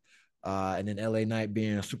know. And then LA Knight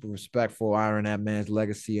being super respectful, honoring that man's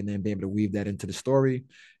legacy, and then being able to weave that into the story.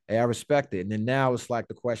 Hey, I respect it. And then now it's like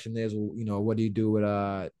the question is, what do you do with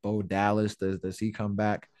Bo Dallas? Does he come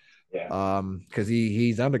back? Yeah. Because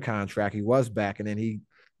he's under contract. He was back, and then he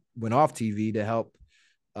went off TV to help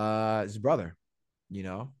his brother,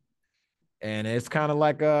 And it's kind of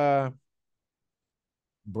like a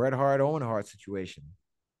Bret Hart, Owen Hart situation,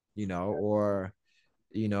 or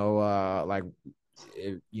like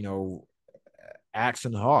Axe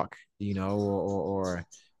and Hawk, or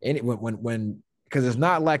any when because it's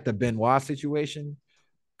not like the Benoit situation,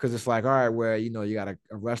 because it's like, all right, where you got a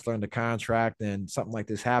wrestler under contract and something like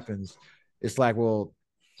this happens, it's like, well,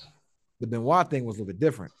 the Benoit thing was a little bit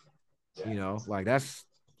different, like that's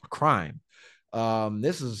a crime.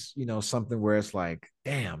 This is something where it's like,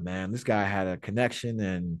 damn, man, this guy had a connection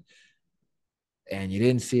and you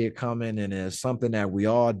didn't see it coming, and it's something that we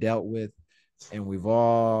all dealt with and we've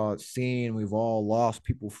all seen, we've all lost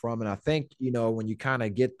people from. And I think, when you kind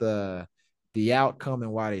of get the outcome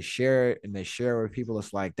and why they share it and they share it with people,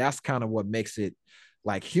 it's like, that's kind of what makes it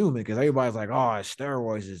like human. Cause everybody's like, oh, it's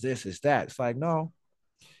steroids, is this, is that. It's like, no,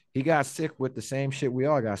 he got sick with the same shit we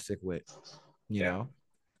all got sick with,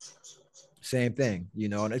 same thing,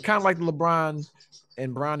 and it's kind of like the LeBron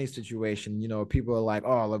and Bronny situation. People are like,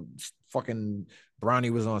 oh, fucking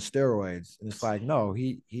Bronny was on steroids. And it's like, no,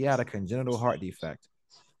 he had a congenital heart defect.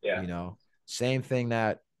 Yeah. Same thing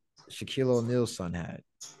that Shaquille O'Neal's son had,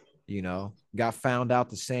 got found out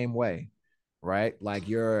the same way, right? Like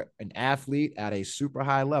you're an athlete at a super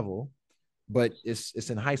high level, but it's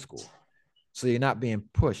in high school. So you're not being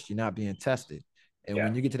pushed, you're not being tested. And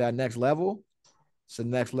when you get to that next level, it's the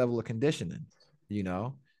next level of conditioning,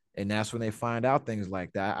 and that's when they find out things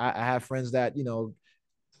like that. I have friends that,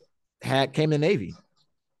 came to the Navy.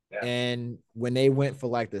 Yeah. And when they went for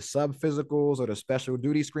like the sub physicals or the special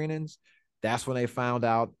duty screenings, that's when they found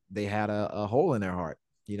out they had a hole in their heart,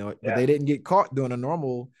 but they didn't get caught doing a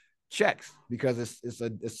normal checks because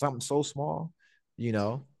it's something so small,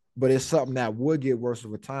 but it's something that would get worse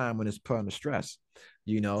over time when it's put under stress.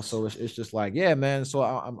 So it's just like, yeah, man. So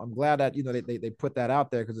I'm glad that, they put that out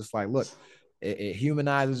there, because it's like, look, it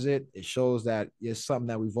humanizes it. It shows that it's something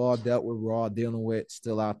that we've all dealt with, we're all dealing with,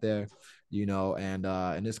 still out there,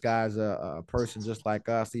 and this guy's a person just like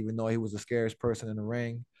us, even though he was the scariest person in the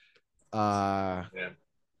ring,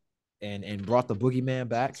 and brought the boogeyman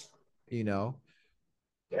back, Yeah,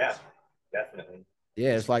 definitely.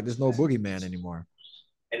 Yeah, it's like there's no boogeyman anymore.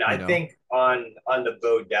 And I think on the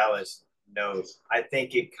Bo Dallas note, I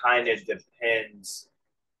think it kind of depends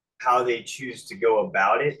how they choose to go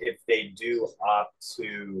about it if they do opt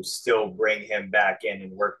to still bring him back in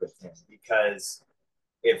and work with him. Because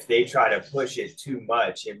if they try to push it too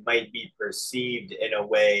much, it might be perceived in a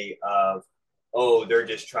way of, oh, they're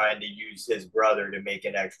just trying to use his brother to make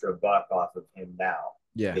an extra buck off of him now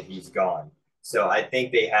that he's gone. So I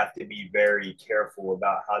think they have to be very careful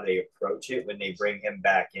about how they approach it when they bring him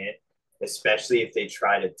back in, especially if they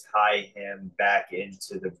try to tie him back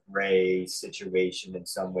into the Bray situation in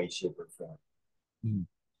some way, shape, or form. Mm-hmm.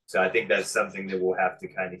 So I think that's something that we'll have to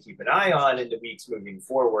kind of keep an eye on in the weeks moving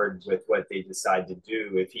forward with what they decide to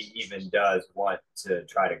do, if he even does want to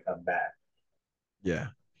try to come back. Yeah.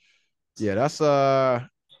 Yeah,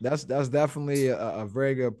 that's definitely a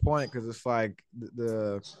very good point, because it's like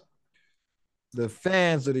the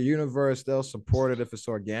fans of the universe, they'll support it if it's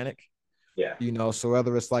organic. Yeah. So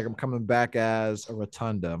whether it's like I'm coming back as a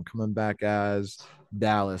Rotunda, I'm coming back as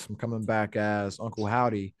Dallas, I'm coming back as Uncle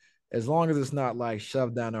Howdy, as long as it's not like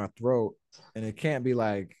shoved down our throat, and it can't be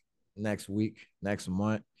like next week, next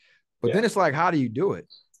month, But then it's like, how do you do it?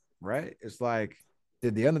 Right? It's like,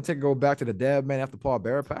 did the Undertaker go back to the dead man after Paul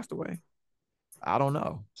Bearer passed away? I don't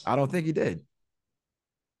know. I don't think he did.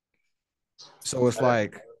 So it's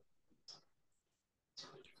like,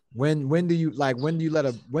 when do you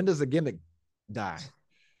when does a gimmick die?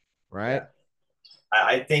 Right? Yeah.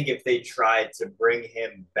 I think if they tried to bring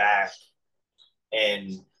him back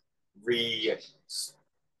and re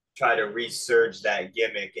try to resurge that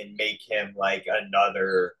gimmick and make him like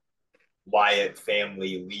another Wyatt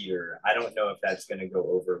family leader, I don't know if that's going to go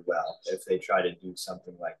over well if they try to do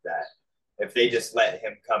something like that. If they just let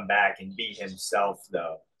him come back and be himself,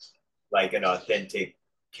 though, like an authentic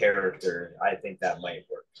character, I think that might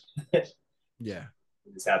work. Yeah.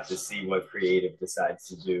 We just have to see what creative decides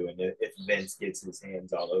to do and if Vince gets his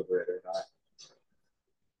hands all over it or not.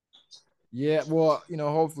 Yeah, well,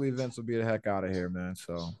 hopefully Vince will be the heck out of here, man.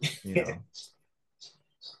 So,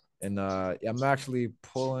 and I'm actually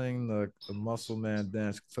pulling the Muscle Man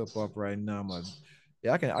dance clip up right now.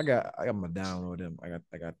 I got my download him. I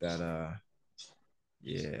got that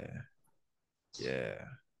yeah.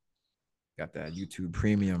 Got that YouTube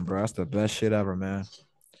Premium, bro. That's the best shit ever, man.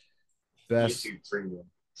 Best YouTube Premium.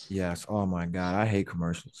 Yes. Oh my God. I hate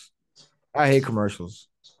commercials. I hate commercials.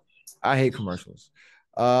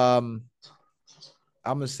 I'm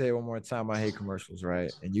gonna say it one more time. I hate commercials,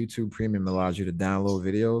 right? And YouTube Premium allows you to download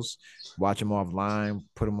videos, watch them offline,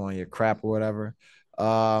 put them on your crap or whatever.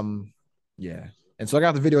 Yeah. And so I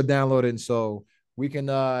got the video downloaded, and so we can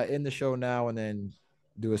end the show now and then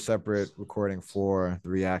do a separate recording for the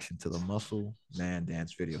reaction to the Muscle Man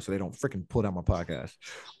dance video, so they don't freaking pull down my podcast.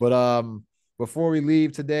 But before we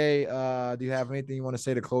leave today, do you have anything you want to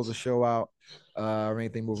say to close the show out, or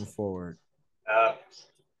anything moving forward?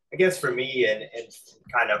 I guess for me and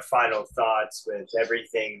kind of final thoughts with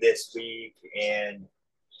everything this week and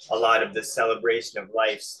a lot of the celebration of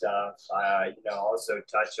life stuff, also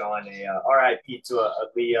touch on a RIP to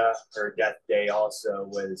Aaliyah. Her death day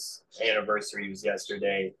also anniversary was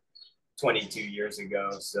yesterday, 22 years ago.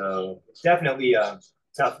 So definitely a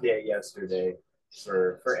tough day yesterday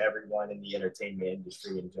for everyone in the entertainment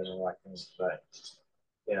industry in general, I think. But,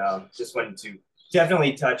 just wanted to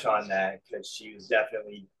definitely touch on that because she was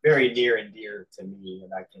definitely very near and dear to me,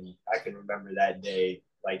 and I can remember that day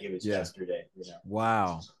like it was yesterday.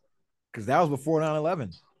 Wow, because that was before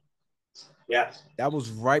 9/11. Yeah, that was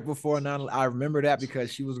right before 9. I remember that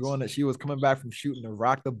because she was coming back from shooting the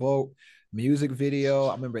Rock the Boat music video.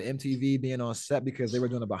 I remember MTV being on set because they were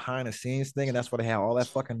doing a behind the scenes thing, and that's why they had all that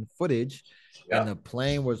fucking footage. And the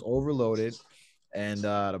plane was overloaded. And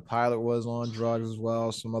the pilot was on drugs as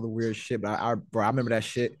well, some other weird shit. But I remember that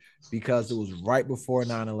shit because it was right before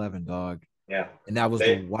 9/11, dog. Yeah. And that was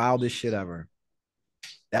the wildest shit ever.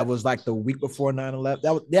 That was like the week before 9/11.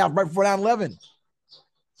 That was right before 9/11.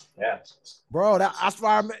 Yeah. Bro, that's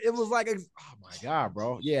why it was like, oh my God,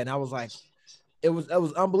 bro. Yeah, and I was like, it was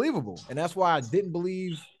unbelievable. And that's why I didn't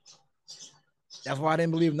believe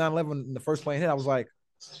 9/11 in the first plane hit. I was like,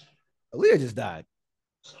 Aaliyah just died.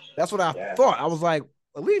 That's what I thought. I was like,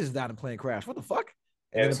 Aaliyah just died in a plane crash. What the fuck?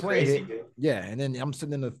 And then the plane crazy, hit. dude. Yeah, and then I'm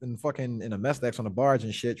sitting in a mess decks on the barge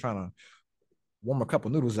and shit, trying to warm a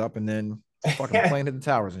couple noodles up, and then fucking plane hit the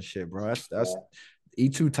towers and shit, bro. That's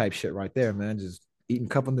E2 type shit right there, man. Just eating a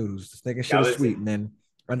couple noodles, just thinking shit was sweet, and then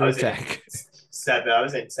under attack. I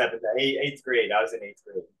was in eighth grade. I was in eighth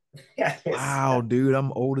grade. Wow, dude,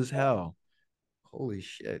 I'm old as hell. Holy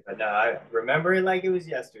shit. But no, I remember it like it was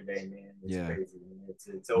yesterday, man. It's crazy.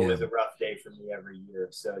 It's always a rough day for me every year.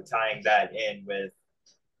 So tying that in with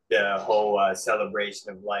the whole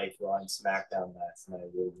celebration of life on SmackDown last night.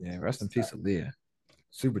 Yeah, rest in peace, Aaliyah.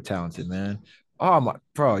 Super talented, man. Oh my,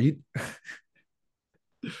 bro, you.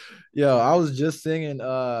 Yo, I was just singing.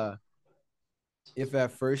 If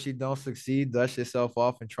at first you don't succeed, dust yourself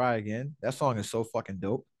off and try again. That song is so fucking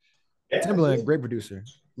dope. Yeah, Timbaland, great producer,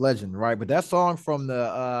 legend, right? But that song from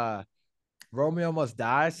the Romeo Must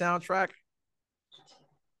Die soundtrack,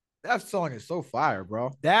 that song is so fire,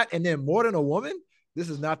 bro. That and then More Than a Woman. This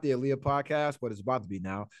is not the Aaliyah podcast, but it's about to be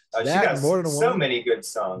now. That she got More Than a Woman, so many good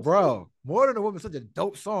songs, bro. More Than a Woman is such a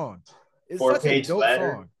dope song. It's such a dope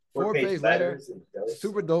song. Four-page letter,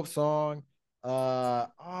 super dope song.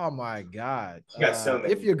 Oh my God. Got so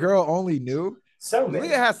many. If Your Girl Only Knew. So many.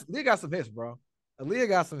 Aaliyah got some hits, bro. Aaliyah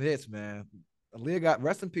got some hits, man. Aaliyah got,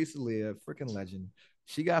 rest in peace, Aaliyah, freaking legend.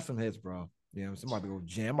 She got some hits, bro. You know, somebody go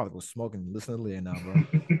jam, I'm about to go smoke and listen to Aaliyah now, bro.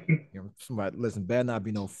 Somebody listen, better not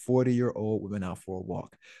be no 40-year-old women out for a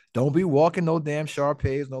walk. Don't be walking no damn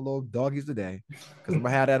Sharpays, no little doggies today. Because I'm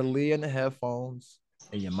gonna have that Aaliyah in the headphones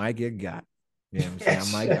and you might get got. You know what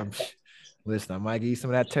I'm saying? Listen, I might give you some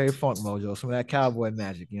of that Terry Funk mojo, some of that cowboy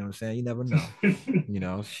magic. You know what I'm saying? You never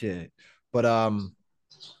know. Shit. But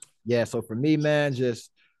yeah. So for me, man,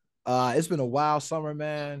 just it's been a wild summer,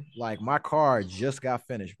 man. Like my car just got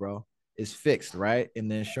finished, bro. It's fixed, right?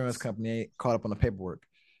 And the insurance company ain't caught up on the paperwork.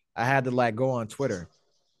 I had to like go on Twitter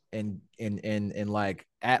and like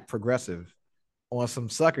at Progressive on some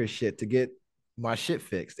sucker shit to get my shit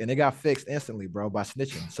fixed, and it got fixed instantly, bro, by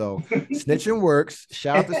snitching. So snitching works.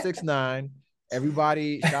 Shout out to 6ix9ine.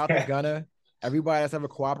 Everybody, shout out to Gunna. Everybody that's ever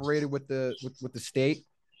cooperated with the state.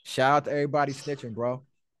 Shout out to everybody snitching, bro.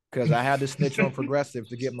 Because I had to snitch on Progressive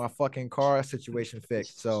to get my fucking car situation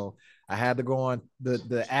fixed. So I had to go on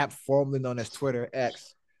the app formerly known as Twitter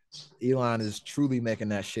X. Elon is truly making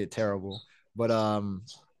that shit terrible. But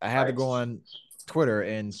I had to go on Twitter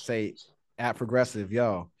and say at Progressive,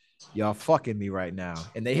 y'all fucking me right now.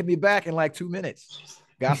 And they hit me back in like 2 minutes.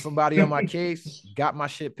 Got somebody on my case, got my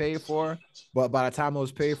shit paid for. But by the time it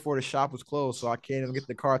was paid for, the shop was closed. So I can't even get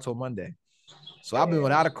the car till Monday. So I've been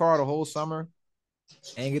without a car the whole summer.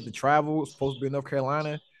 Ain't get to travel. Supposed to be in North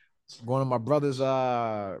Carolina, going to my brother's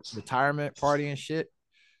retirement party and shit.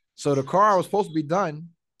 So the car was supposed to be done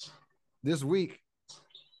this week.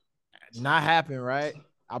 Not happen, right?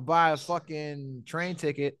 I buy a fucking train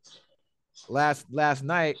ticket last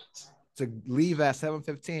night to leave at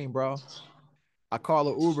 7:15, bro. I call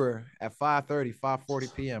an Uber at 5:30,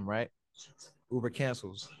 5:40 p.m., right? Uber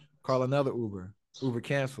cancels. Call another Uber. Uber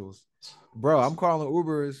cancels. Bro, I'm calling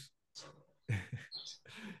Ubers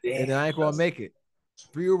and then I ain't gonna make it.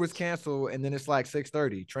 3 Ubers cancel, and then it's like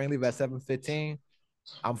 6:30. Train leave at 7:15.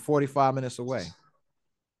 I'm 45 minutes away.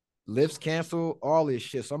 Lifts cancel, all this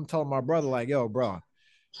shit. So I'm telling my brother, like, yo, bro,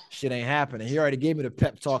 shit ain't happening. He already gave me the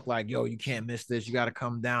pep talk, like, yo, you can't miss this. You got to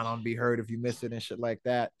come down on Be Heard if you miss it and shit like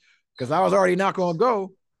that. Because I was already not going to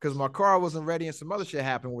go because my car wasn't ready and some other shit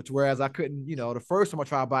happened, whereas I couldn't, the first time I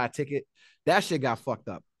tried to buy a ticket, that shit got fucked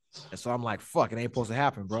up. And so I'm like, fuck, it ain't supposed to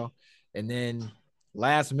happen, bro. And then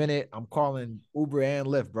last minute, I'm calling Uber and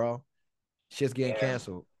Lyft, bro. Shit's getting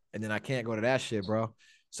canceled. And then I can't go to that shit, bro.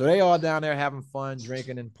 So they all down there having fun,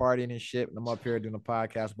 drinking and partying and shit. And I'm up here doing a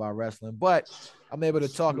podcast about wrestling. But I'm able to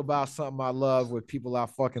talk about something I love with people I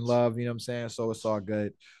fucking love. You know what I'm saying? So it's all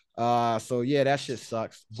good. So yeah, that shit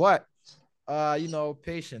sucks. But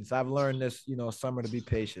patience. I've learned this, summer to be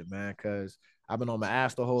patient, man, because I've been on my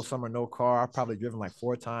ass the whole summer, no car. I've probably driven like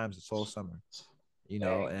 4 times this whole summer,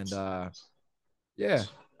 and yeah,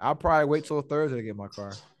 I'll probably wait till Thursday to get my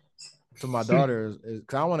car. To my daughter is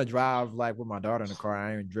because I want to drive like with my daughter in the car.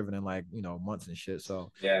 I ain't driven in like months and shit.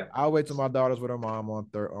 So yeah, I'll wait till my daughter's with her mom on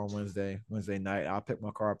Wednesday night. I'll pick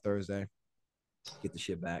my car up Thursday, get the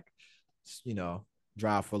shit back,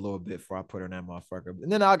 drive for a little bit before I put her in that motherfucker.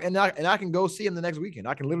 And then I can go see him the next weekend.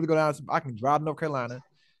 I can literally go down. I can drive to North Carolina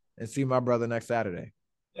and see my brother next Saturday.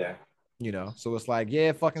 Yeah, so it's like, yeah,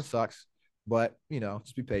 it fucking sucks, but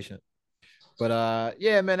just be patient. But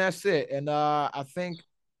yeah, man, that's it. And I think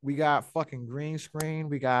we got fucking green screen,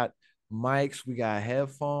 we got mics, we got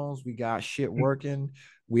headphones, we got shit working.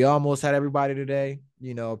 We almost had everybody today.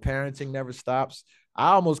 Parenting never stops.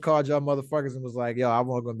 I almost called y'all motherfuckers and was like, yo, I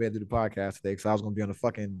wasn't gonna be able to do the podcast today because I was gonna be I was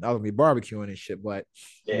gonna be barbecuing and shit. But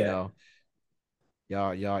y'all,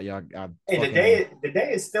 hey, the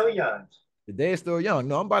day is still young. The day is still young.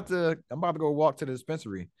 No, I'm about to go walk to the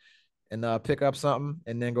dispensary and pick up something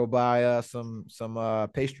and then go buy some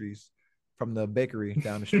pastries from the bakery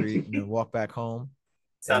down the street and then walk back home.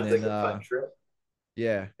 Sounds like a fun trip.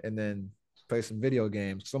 Yeah, and then play some video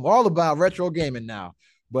games. So I'm all about retro gaming now.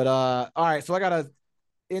 But all right, so I gotta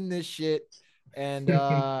end this shit and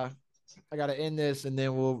I gotta end this and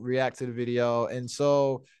then we'll react to the video. And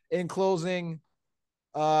so in closing,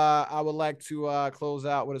 I would like to close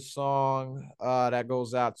out with a song that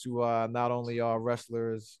goes out to not only all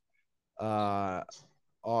wrestlers,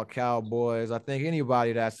 all cowboys. I think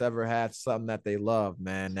anybody that's ever had something that they love,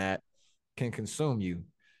 man, that can consume you.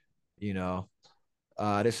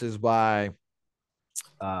 This is by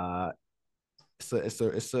it's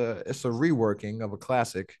a reworking of a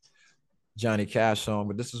classic Johnny Cash song,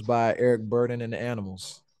 but this is by Eric Burdon and the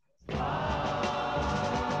Animals.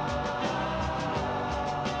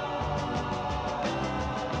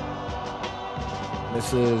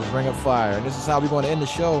 This is Ring of Fire, and this is how we're going to end the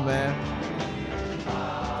show, man.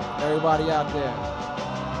 Everybody out there.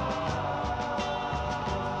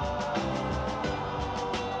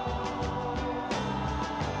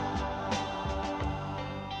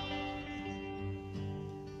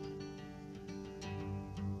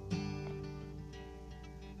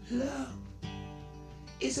 Love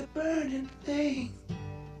is a burning thing,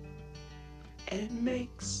 and it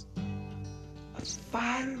makes a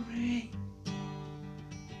fire ring.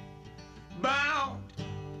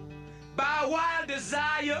 wild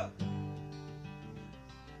desire.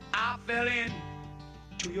 I fell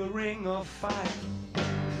into your ring of fire.